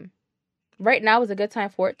 um, right now is a good time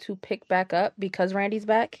for it to pick back up because Randy's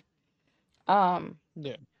back. Um,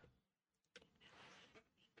 Yeah,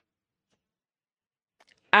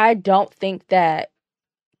 I don't think that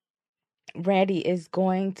Randy is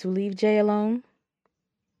going to leave Jay alone.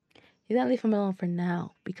 He's gonna leave him alone for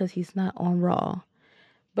now because he's not on Raw.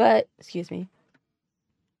 But excuse me,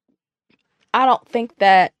 I don't think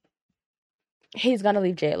that he's gonna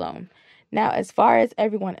leave Jay alone. Now, as far as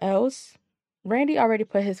everyone else, Randy already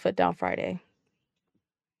put his foot down Friday.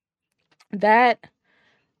 That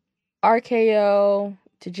RKO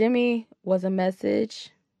to Jimmy was a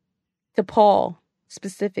message to Paul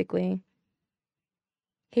specifically.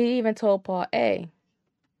 He even told Paul, "Hey,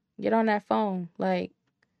 get on that phone, like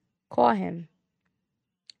call him."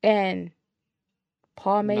 And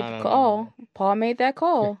Paul made no, the no, no, no, call. Paul made that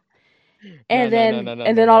call. no, And no, no, then no, no,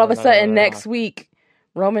 and no, then no, all no, of a no, no, sudden no, no. next week,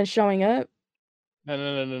 Roman's showing up. No,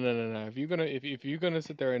 no, no, no, no, no, no. If you're gonna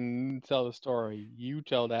sit there and tell the story, you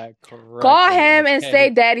tell that Call correctly, him and say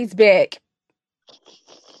okay? Daddy's back.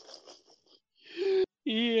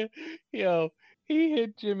 Yeah, yo, he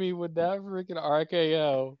hit Jimmy with that freaking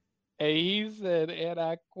RKO, and he said, and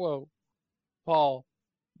I quote, "Paul,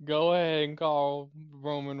 go ahead and call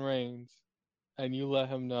Roman Reigns, and you let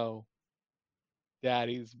him know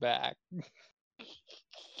Daddy's back."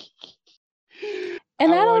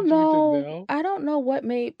 And I want you to know. I don't know what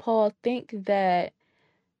made Paul think that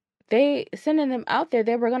they sending them out there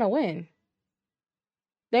they were gonna win.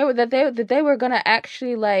 They were gonna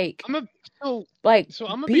actually I'm a so like so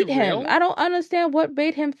I'm gonna be beat him. real. I don't understand what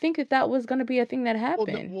made him think that that was gonna be a thing that Well,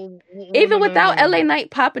 no, happened. no, Even no, no, no, without no, LA no.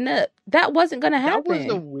 Knight popping up, that wasn't gonna That was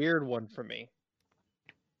the happen. weird one for me.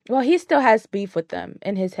 Well, he still has beef with them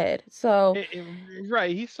in his head. So,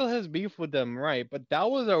 Right, he still has beef with them, right? But that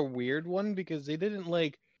was a weird one because they didn't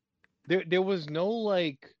like there was no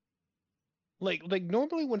like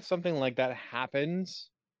normally when something like that happens,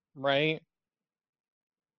 right?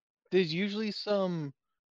 There's usually some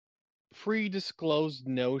pre-disclosed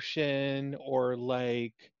notion or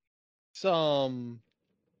like some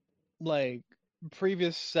like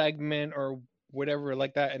previous segment or whatever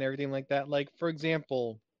like that and everything like that. Like for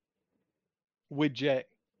example, with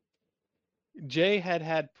Jay had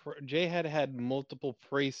had multiple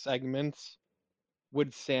pre-segments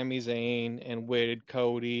with Sami Zayn and with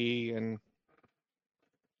Cody and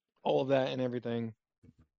all of that and everything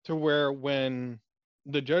to where when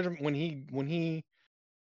the judgment when he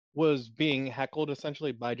was being heckled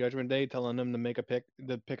essentially by Judgment Day telling him to make a pick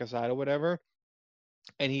a side or whatever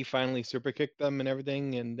and he finally super kicked them and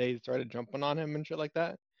everything, and they started jumping on him and shit like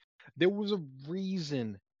that. There was a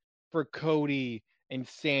reason for Cody and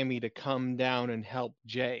Sammy to come down and help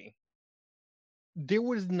Jay. There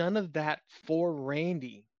was none of that for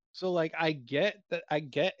Randy. So like I get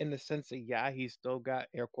in the sense that yeah, he's still got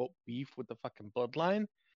air quote beef with the fucking bloodline,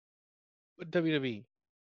 but WWE,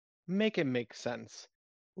 make it make sense.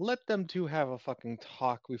 Let them two have a fucking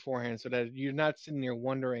talk beforehand so that you're not sitting there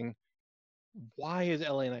wondering why is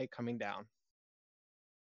LA Knight coming down?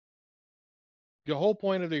 The whole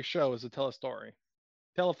point of their show is to tell a story.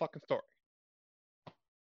 Tell a fucking story.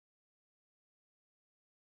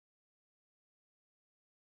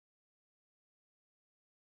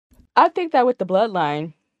 I think that with the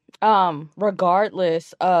bloodline,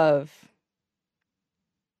 regardless of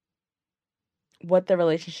what the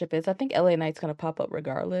relationship is, I think LA Knight's gonna pop up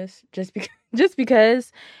regardless. Just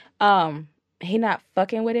because he not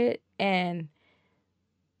fucking with it, and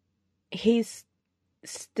he's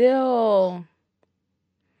still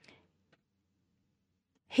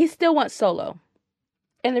he still wants Solo.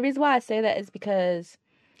 And the reason why I say that is because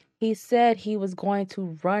he said he was going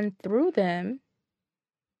to run through them,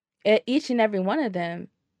 each and every one of them,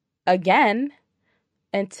 again,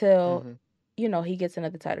 until, Mm-hmm. he gets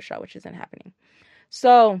another title shot, which isn't happening.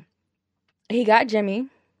 So he got Jimmy.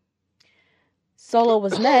 Solo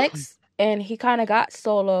was next, and he kind of got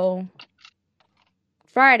Solo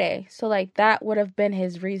Friday. So, like, that would have been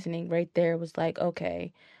his reasoning right there, was like,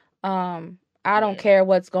 okay, I don't Right. care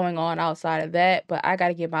what's going on outside of that, but I got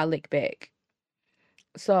to get my lick back.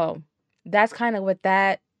 So that's kind of what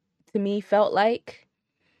that to me felt like.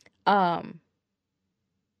 And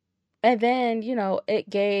then, it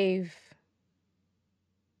gave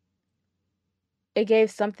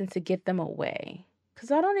something to get them away.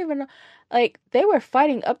 Cause I don't even know, like, they were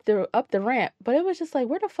fighting up the ramp, but it was just like,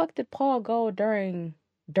 where the fuck did Paul go during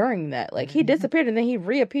that? Like, he disappeared and then he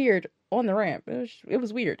reappeared on the ramp. It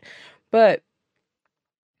was weird. But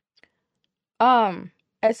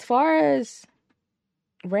as far as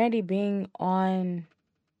Randy being on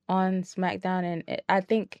SmackDown, and I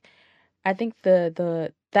think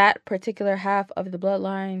the that particular half of the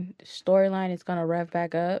bloodline storyline is gonna rev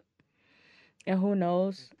back up, and who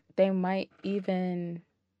knows, they might even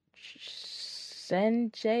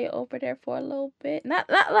send Jay over there for a little bit, not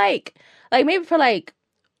like maybe for like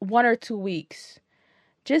 1 or 2 weeks,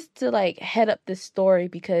 just to like head up this story,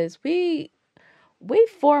 because we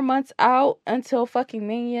 4 months out until fucking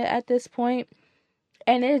Mania at this point,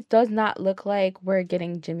 and it does not look like we're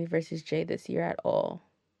getting Jimmy versus Jay this year at all.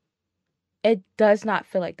 It does not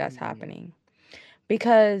feel like that's happening.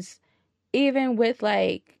 Because even with,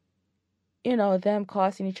 like, them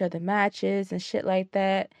costing each other matches and shit like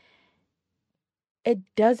that, it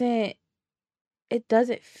doesn't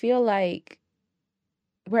feel like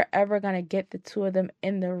we're ever going to get the two of them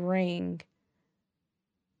in the ring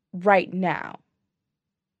right now.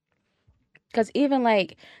 Because even,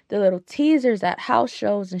 like, the little teasers at house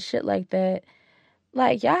shows and shit like that,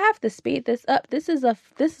 like, y'all have to speed this up. This is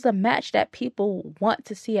a match that people want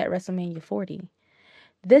to see at WrestleMania 40.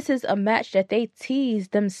 This is a match that they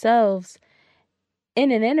teased themselves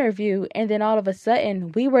in an interview, and then all of a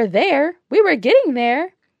sudden we were getting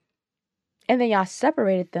there, and then y'all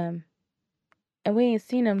separated them, and we ain't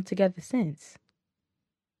seen them together since.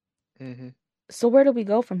 Mm-hmm. So where do we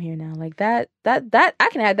go from here now? Like, that I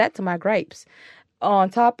can add that to my gripes, on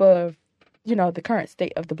top of the current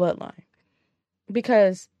state of the bloodline.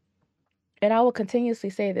 Because, and I will continuously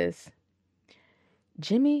say this,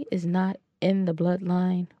 Jimmy is not in the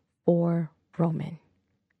bloodline for Roman.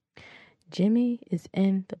 Jimmy is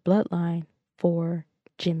in the bloodline for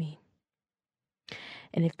Jimmy.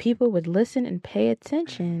 And if people would listen and pay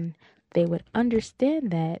attention, they would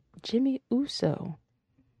understand that Jimmy Uso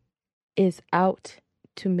is out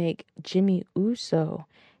to make Jimmy Uso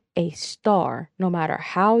a star, no matter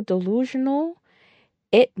how delusional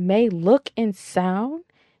it may look and sound.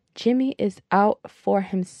 Jimmy is out for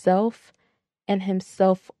himself and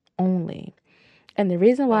himself only. And the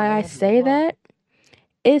reason why I say that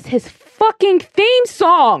is his fucking theme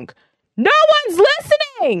song. No one's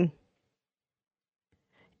listening.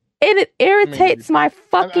 It irritates my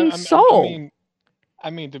fucking soul. I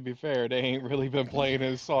mean, to be fair, they ain't really been playing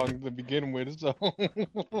his song to begin with, so.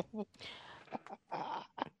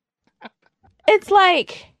 It's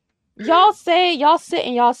like, y'all sit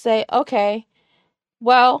and y'all say, okay,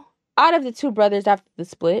 well, out of the two brothers after the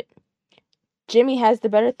split, Jimmy has the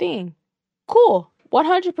better theme. Cool.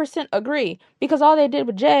 100% agree. Because all they did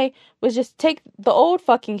with Jay was just take the old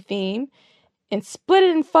fucking theme and split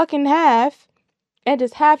it in fucking half and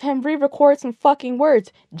just have him re-record some fucking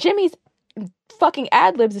words. Jimmy's fucking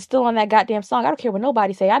ad-libs is still on that goddamn song. I don't care what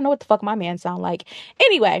nobody say. I know what the fuck my man sound like.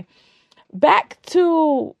 Anyway, back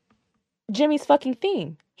to Jimmy's fucking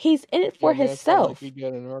theme. He's in it for Your man sound like himself. he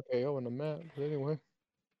got an RKO in the mat. But anyway.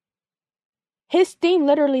 His theme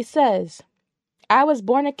literally says, I was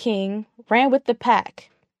born a king, ran with the pack.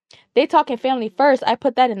 They talking family first, I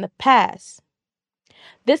put that in the past.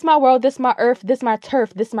 This my world, this my earth, this my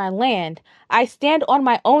turf, this my land. I stand on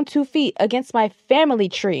my own 2 feet against my family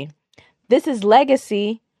tree. This is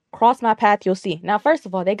legacy. Cross my path, you'll see. Now, first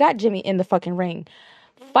of all, they got Jimmy in the fucking ring,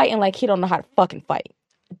 fighting like he don't know how to fucking fight.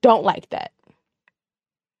 Don't like that.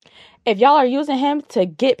 If y'all are using him to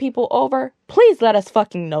get people over, please let us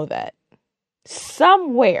fucking know that.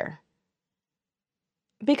 Somewhere.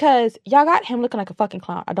 Because y'all got him looking like a fucking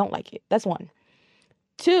clown. I don't like it. That's 1.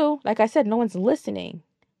 2, like I said, no one's listening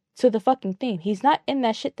to the fucking theme. He's not in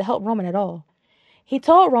that shit to help Roman at all. He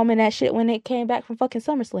told Roman that shit when they came back from fucking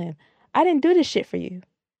SummerSlam. I didn't do this shit for you.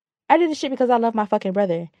 I did this shit because I love my fucking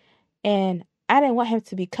brother. And I didn't want him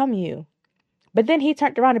to become you. But then he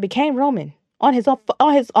turned around and became Roman on his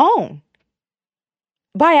own.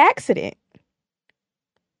 By accident.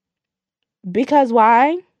 Because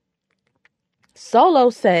why? Solo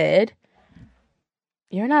said,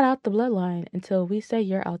 you're not out the bloodline until we say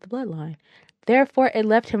you're out the bloodline. Therefore, it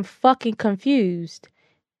left him fucking confused.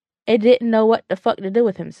 It didn't know what the fuck to do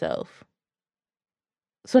with himself.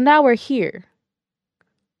 So now we're here.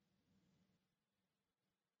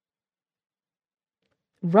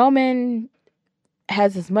 Roman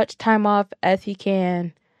has as much time off as he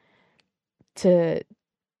can to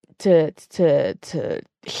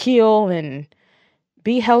heal and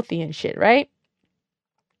be healthy and shit, right?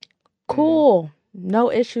 Cool.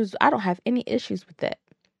 No issues. I don't have any issues with that.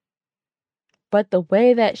 But the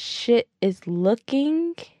way that shit is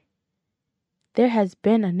looking, there has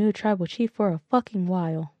been a new tribal chief for a fucking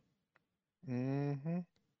while. Mm-hmm.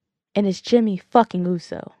 And it's Jimmy fucking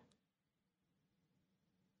Uso.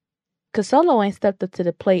 Cause Solo ain't stepped up to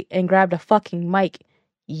the plate and grabbed a fucking mic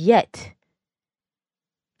yet.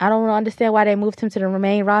 I don't understand why they moved him to the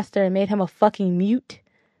main roster and made him a fucking mute.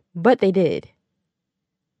 But they did.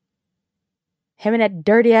 Him and that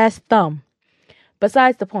dirty ass thumb.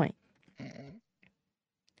 Besides the point.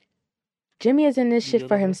 Jimmy is in this shit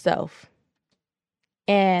for himself.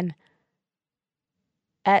 And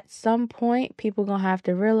at some point, people gonna have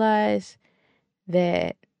to realize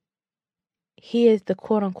that he is the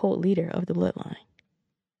quote unquote leader of the bloodline.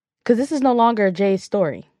 Because this is no longer Jay's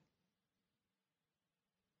story.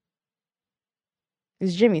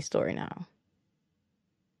 It's Jimmy's story now.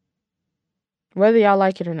 Whether y'all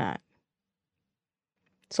like it or not.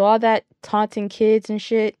 So all that taunting kids and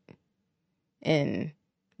shit and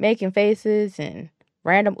making faces and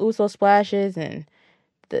random Uso splashes and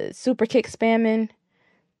the super kick spamming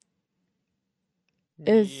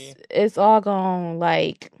it's all gonna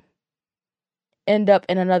like end up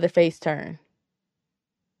in another face turn.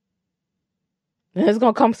 It's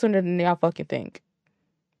gonna come sooner than y'all fucking think.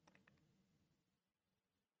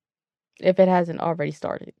 If it hasn't already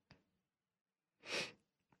started.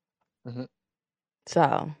 Mm-hmm.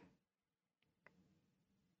 So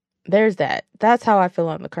there's that. That's how I feel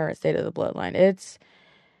on the current state of the bloodline.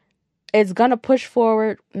 It's gonna push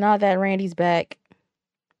forward now that Randy's back,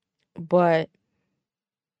 but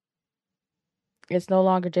it's no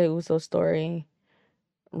longer Jey Uso's story.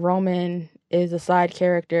 Roman is a side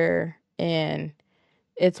character, and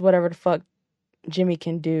it's whatever the fuck Jimmy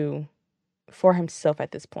can do for himself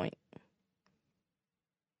at this point.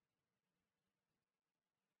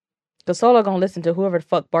 Cause Solo gonna listen to whoever the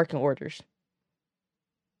fuck barking orders.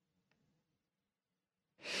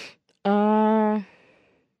 I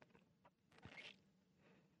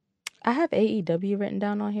have AEW written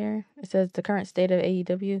down on here. It says the current state of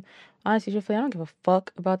AEW. Honestly, truthfully, I don't give a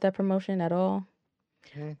fuck about that promotion at all.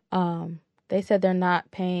 Mm-hmm. They said they're not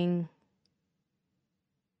paying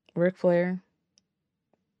Ric Flair.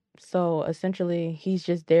 So essentially, he's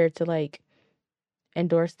just there to like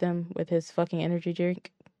endorse them with his fucking energy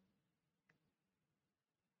drink.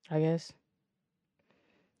 I guess.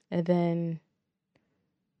 And then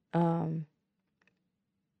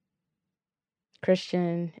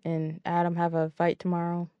Christian and Adam have a fight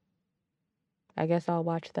tomorrow. I guess I'll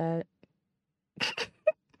watch that.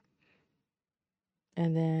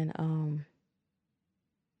 And then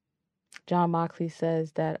John Moxley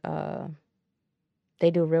says that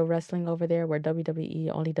they do real wrestling over there where WWE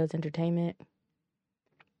only does entertainment.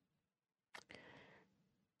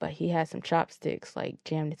 But he had some chopsticks like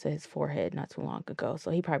jammed into his forehead not too long ago, so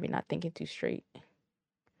he probably not thinking too straight.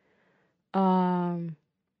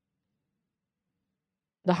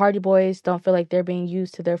 The Hardy Boys don't feel like they're being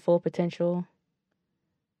used to their full potential.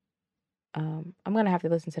 I'm gonna have to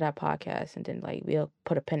listen to that podcast and then like we'll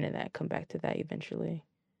put a pin in that, come back to that eventually.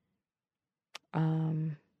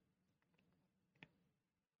 Um,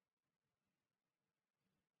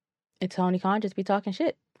 and Tony Khan just be talking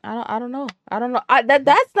shit. I don't know. I don't know.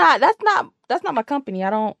 That's not my company.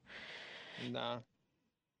 Nah.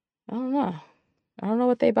 I don't know. I don't know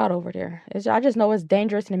what they about over there. I just know it's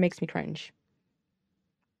dangerous and it makes me cringe.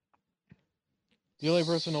 The only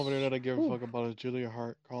person over there that I give a Whew. fuck about is Julia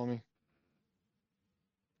Hart. Call me.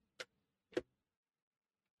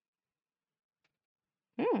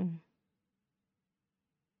 Hmm.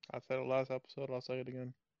 I said it last episode. I'll say it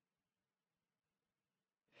again.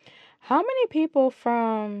 How many people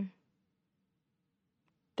from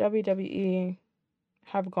WWE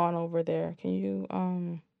have gone over there? Can you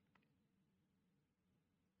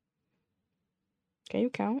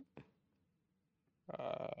count?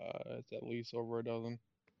 It's at least over a dozen.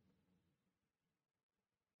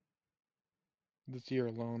 This year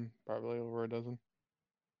alone, probably over a dozen.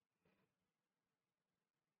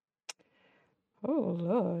 Oh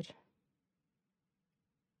Lord.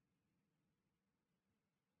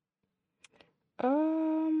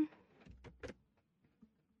 Um.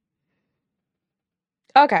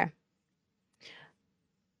 Okay.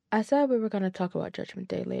 I said we were gonna talk about Judgment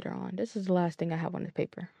Day later on. This is the last thing I have on the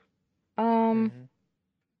paper. Um. Mm-hmm.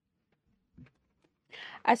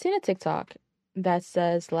 I seen a TikTok that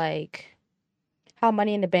says like how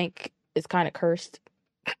Money in the Bank is kind of cursed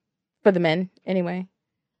for the men anyway.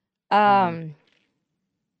 Mm-hmm. Um.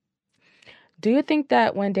 Do you think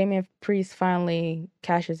that when Damian Priest finally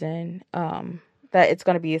cashes in, that it's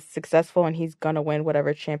gonna be successful and he's gonna win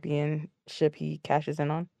whatever championship he cashes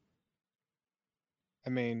in on?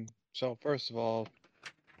 I mean, so first of all,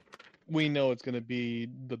 we know it's gonna be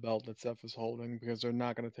the belt that Seth is holding because they're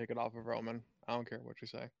not gonna take it off of Roman. I don't care what you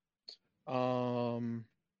say. Um,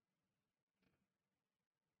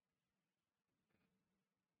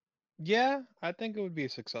 yeah, I think it would be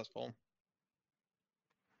successful.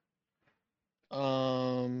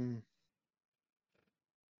 Um,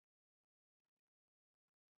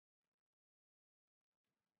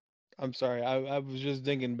 I'm sorry, I was just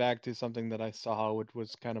thinking back to something that I saw, which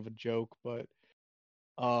was kind of a joke, but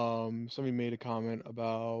somebody made a comment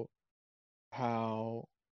about how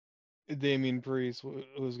Damian Priest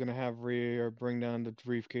was gonna have Rhea bring down the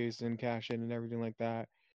briefcase and cash in and everything like that,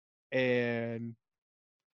 and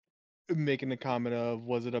making the comment of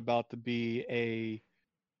was it about to be a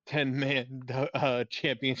 10-man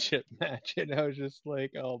championship match, and I was just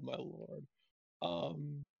like, oh my lord.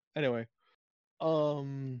 Anyway,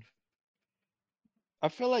 um I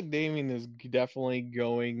feel like Damien is definitely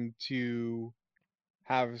going to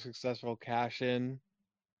have a successful cash in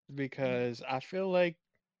because I feel like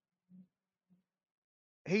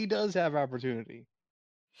he does have opportunity,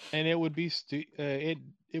 and it would be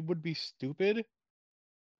stupid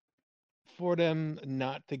for them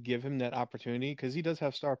not to give him that opportunity because he does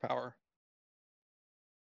have star power.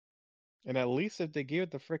 And at least if they gave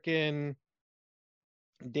it to frickin'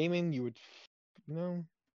 Damon, you would, you know.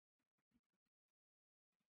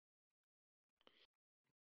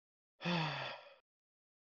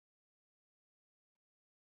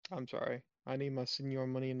 I'm sorry. I need my senior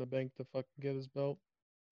money in the bank to fucking get his belt.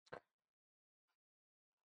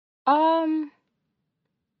 Um,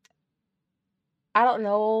 I don't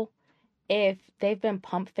know if they've been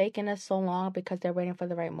pump faking us so long because they're waiting for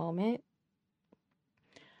the right moment,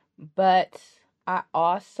 but I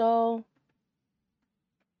also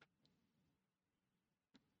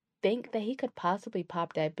think that he could possibly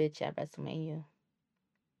pop that bitch at WrestleMania.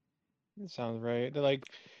 That sounds right. They're like,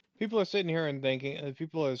 people are sitting here and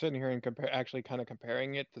actually kind of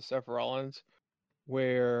comparing it to Seth Rollins,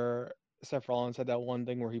 where Seth Rollins had that one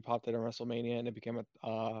thing where he popped it in WrestleMania and it became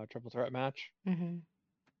a triple threat match. Hmm.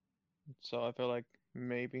 So I feel like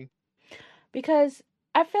maybe. Because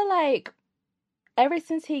I feel like ever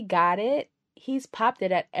since he got it, he's popped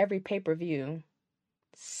it at every pay-per-view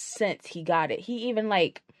since he got it. He even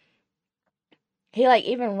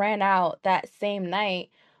ran out that same night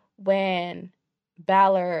when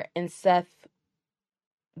Balor and Seth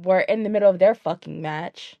were in the middle of their fucking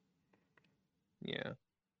match. Yeah.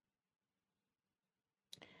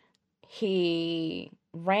 He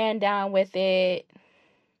ran down with it.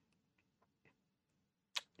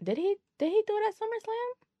 Did he do it at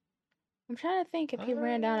SummerSlam? I'm trying to think if he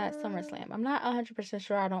ran down at Uh, SummerSlam. I'm not 100%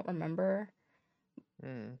 sure. I don't remember.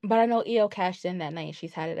 mm, But I know EO cashed in that night.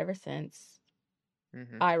 She's had it ever since.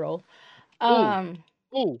 mm-hmm. Eye roll. Ooh, Um,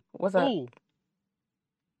 ooh, what's up? ooh.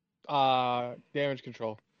 Damage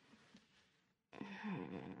control.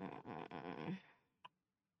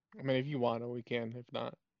 I mean, if you want to, we can. If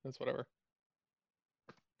not, that's whatever.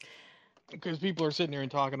 because people are sitting there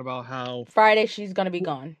and talking about how. Friday she's gonna be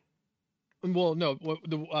gone. Well, no,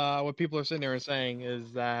 what people are sitting there and saying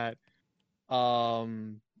is that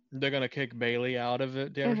they're gonna kick Bailey out of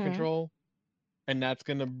it, damage Mm-hmm. control, and that's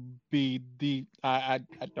gonna be the I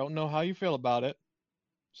don't know how you feel about it,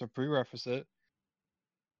 so prereface it.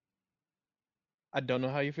 I don't know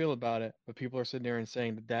how you feel about it, but people are sitting there and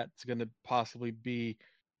saying that that's gonna possibly be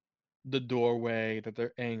the doorway that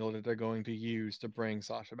they're angle that they're going to use to bring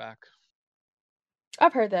Sasha back.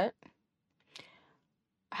 I've heard that.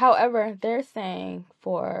 However, they're saying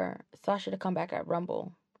for Sasha to come back at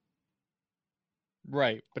Rumble.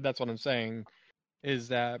 Right, but that's what I'm saying is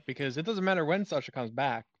that because it doesn't matter when Sasha comes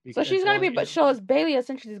back, So she's as gonna long be, but shows Bailey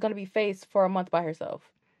essentially is gonna be face for a month by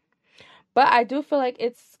herself. But I do feel like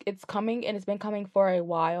it's coming, and it's been coming for a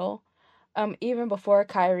while. Even before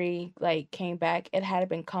Kyrie like came back, it had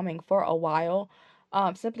been coming for a while.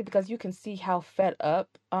 Simply because you can see how fed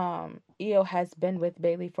up Io has been with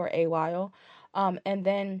Bailey for a while. And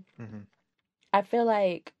then Mhm. I feel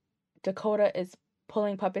like Dakota is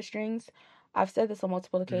pulling puppet strings. I've said this on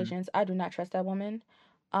multiple Mhm. occasions. I do not trust that woman.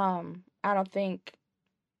 I don't think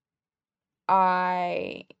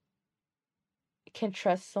I can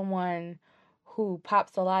trust someone who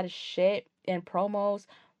pops a lot of shit in promos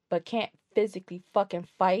but can't physically fucking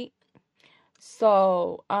fight.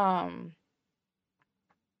 So, I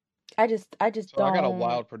just So I got a don't.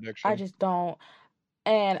 wild I prediction. just don't.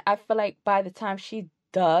 And I feel like by the time she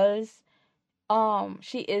does,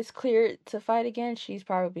 she is cleared to fight again, she's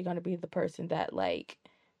probably gonna be the person that like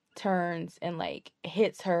turns and like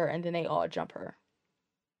hits her and then they all jump her.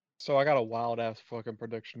 So I got a wild ass fucking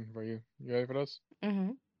prediction for you. You ready for this?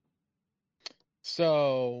 Hmm.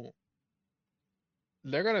 So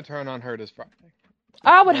they're gonna turn on her this Friday,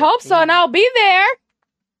 I would right? hope so, and I'll be there.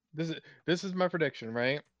 This is this is my prediction,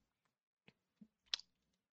 right?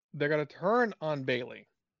 They're gonna turn on Bailey.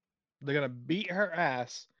 They're gonna beat her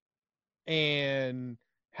ass and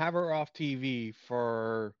have her off TV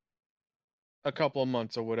for a couple of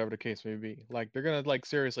months or whatever the case may be. Like they're gonna like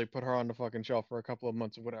seriously put her on the fucking shelf for a couple of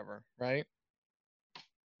months or whatever, right?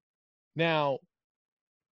 Now,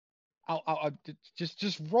 I'll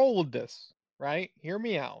just roll with this, right? Hear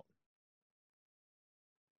me out.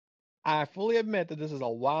 I fully admit that this is a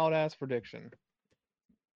wild ass prediction.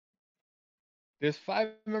 There's 5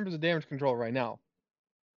 members of Damage Control right now.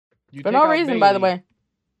 You For take no out reason, by the Bailey. way.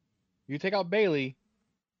 You take out Bailey.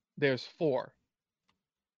 There's four.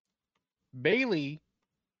 Bailey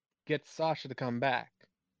gets Sasha to come back.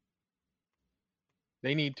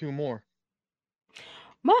 They need two more.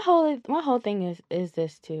 My whole thing is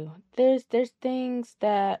this too. There's things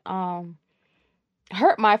that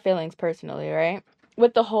hurt my feelings personally, right?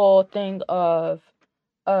 With the whole thing of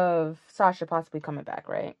Sasha possibly coming back,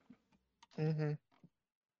 right? Mm-hmm.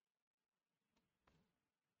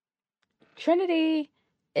 Trinity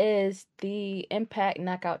is the Impact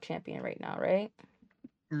Knockout champion right now, right?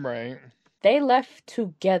 Right. They left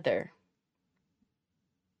together.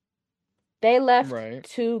 They left Right.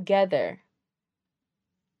 together.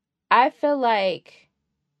 I feel like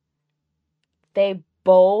they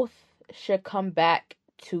both should come back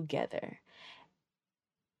together.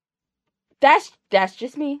 That's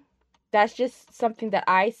just me. That's just something that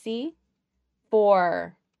I see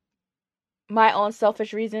for my own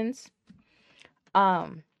selfish reasons.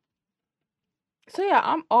 Um so yeah,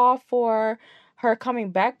 I'm all for her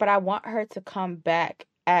coming back, but I want her to come back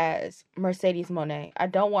as Mercedes Moné. I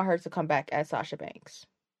don't want her to come back as Sasha Banks.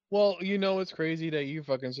 Well, you know it's crazy that you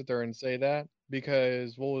fucking sit there and say that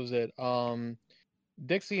because what was it?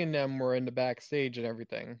 Dixie and them were in the backstage and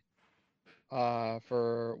everything.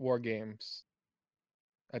 For War Games,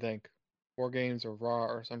 I think. War Games or Raw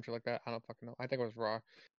or something like that. I don't fucking know. I think it was Raw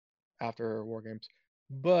after War Games.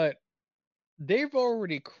 But they've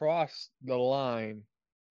already crossed the line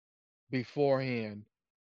beforehand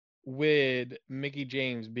with Mickey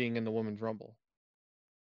James being in the Women's Rumble.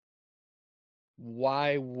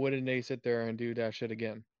 Why wouldn't they sit there and do that shit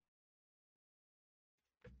again?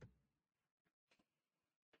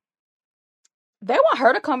 They want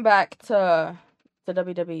her to come back to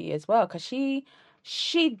WWE as well, cuz she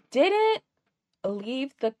didn't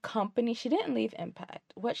leave the company. She didn't leave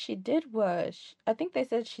Impact. What she did was, I think they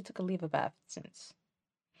said she took a leave of absence.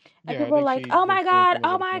 And Yeah, I people were think like, she was doing something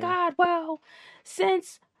oh with my her. God, well,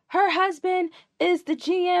 since her husband is the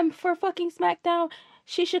GM for fucking SmackDown,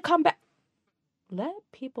 she should come back. Let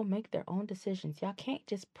people make their own decisions. Y'all can't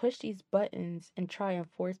just push these buttons and try and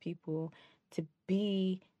force people to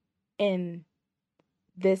be in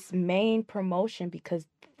this main promotion because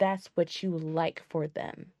that's what you like for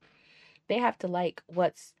them. They have to like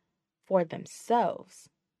what's for themselves.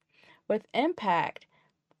 with Impact,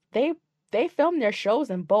 they they film their shows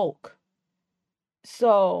in bulk.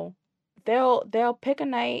 So they'll pick a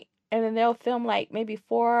night and then they'll film like maybe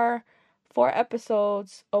four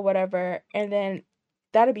episodes or whatever, and then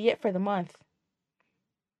that'll be it for the month.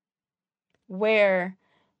 Where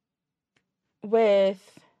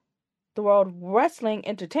with the World Wrestling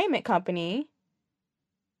Entertainment Company,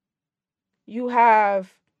 you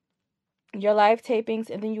have your live tapings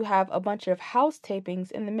and then you have a bunch of house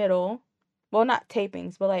tapings in the middle. Well, not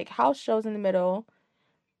tapings, but like house shows in the middle.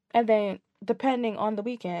 And then depending on the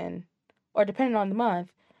weekend or depending on the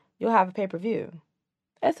month, you'll have a pay-per-view.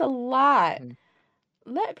 It's a lot.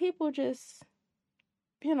 Mm-hmm. Let people just,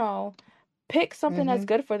 you know, pick something that's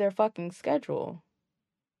good for their fucking schedule.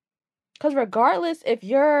 Cuz regardless if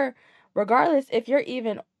you're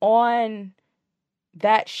even on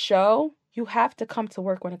that show, you have to come to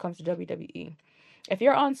work when it comes to WWE. If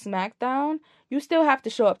you're on SmackDown, you still have to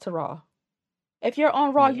show up to Raw. If you're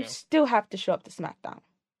on Raw, you Yeah. still have to show up to SmackDown.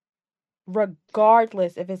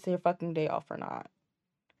 Regardless if it's your fucking day off or not.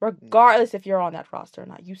 Regardless if you're on that roster or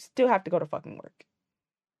not. You still have to go to fucking work.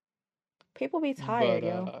 People be tired, But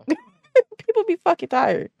yo. People be fucking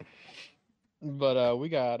tired. we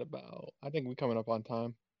got about, I think we coming up on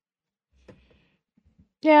time.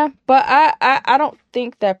 Yeah, but I don't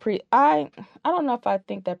think that I don't know if I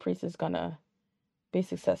think that Priest is gonna be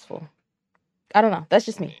successful. I don't know. That's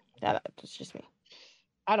just me. That's just me.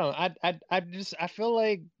 I don't. I just. I feel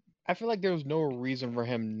like there was no reason for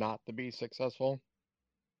him not to be successful.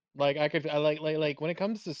 Like I could. I like when it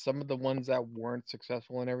comes to some of the ones that weren't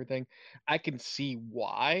successful and everything, I can see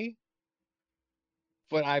why,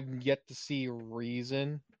 but I've yet to see a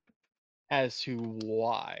reason as to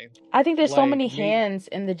why. I think there's so Like many me. hands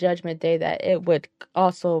in the Judgment Day that it would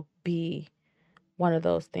also be one of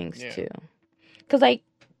those things Yeah. too. Cause like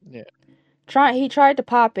Yeah. he tried to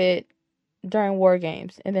pop it during War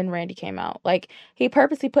Games, and then Randy came out. Like he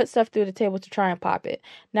purposely put stuff through the table to try and pop it.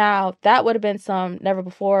 Now that would have been some never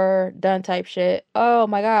before done type shit. Oh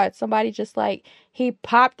my god, somebody just like he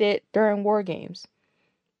popped it during War Games.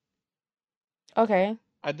 Okay,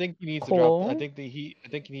 I think he needs to drop. I cool. think I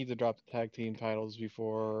think he needs to drop the tag team titles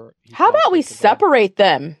before he How slots about we it to that. separate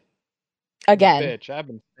them again? Bitch, I've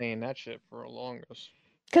been saying that shit for the longest.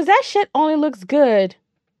 Cause that shit only looks good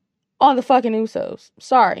on the fucking Usos.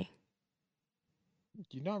 Sorry.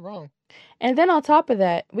 You're not wrong. And then on top of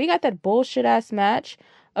that, we got that bullshit ass match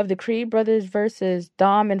of the Creed brothers versus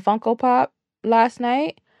Dom and Funko Pop last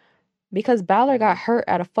night because Balor got hurt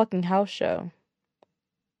at a fucking house show.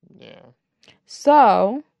 Yeah.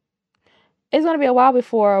 So it's gonna be a while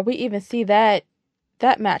before we even see that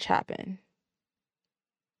match happen.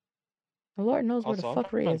 The Lord knows where the Also, I'm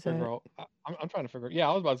fuck Rhea trying to is figure at. out. I'm trying to figure. Yeah,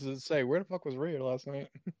 I was about to say, where the fuck was Rhea last night?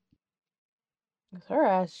 Her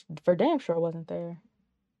ass for damn sure wasn't there.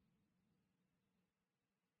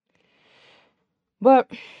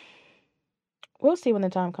 But we'll see when the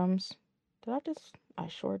time comes. Did I just? I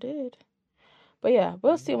sure did. But yeah,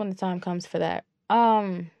 we'll see when the time comes for that.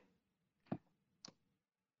 Alrighty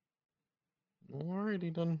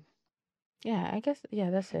then. Yeah, I guess yeah,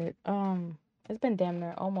 that's it. It's been damn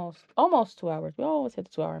near almost 2 hours. We always hit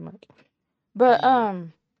the 2 hour mark. But Yeah.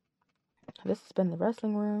 this has been the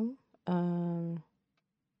wrestling room.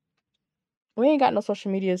 We ain't got no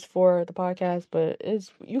social medias for the podcast, but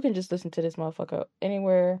it's you can just listen to this motherfucker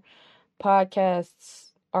anywhere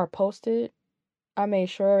podcasts are posted. I made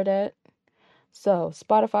sure of that. So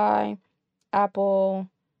Spotify, Apple,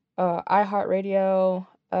 iHeartRadio,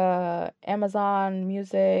 Amazon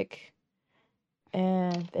Music,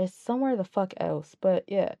 and there's somewhere the fuck else. But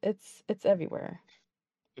yeah, it's everywhere.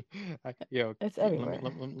 Yo, It's let me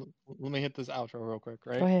everywhere. let me hit this outro real quick,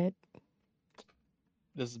 Go right? ahead.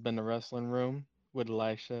 This has been the wrestling room with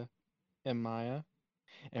Elisha and Maya,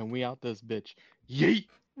 and we out this bitch. Yeet.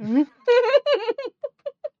 Mhm.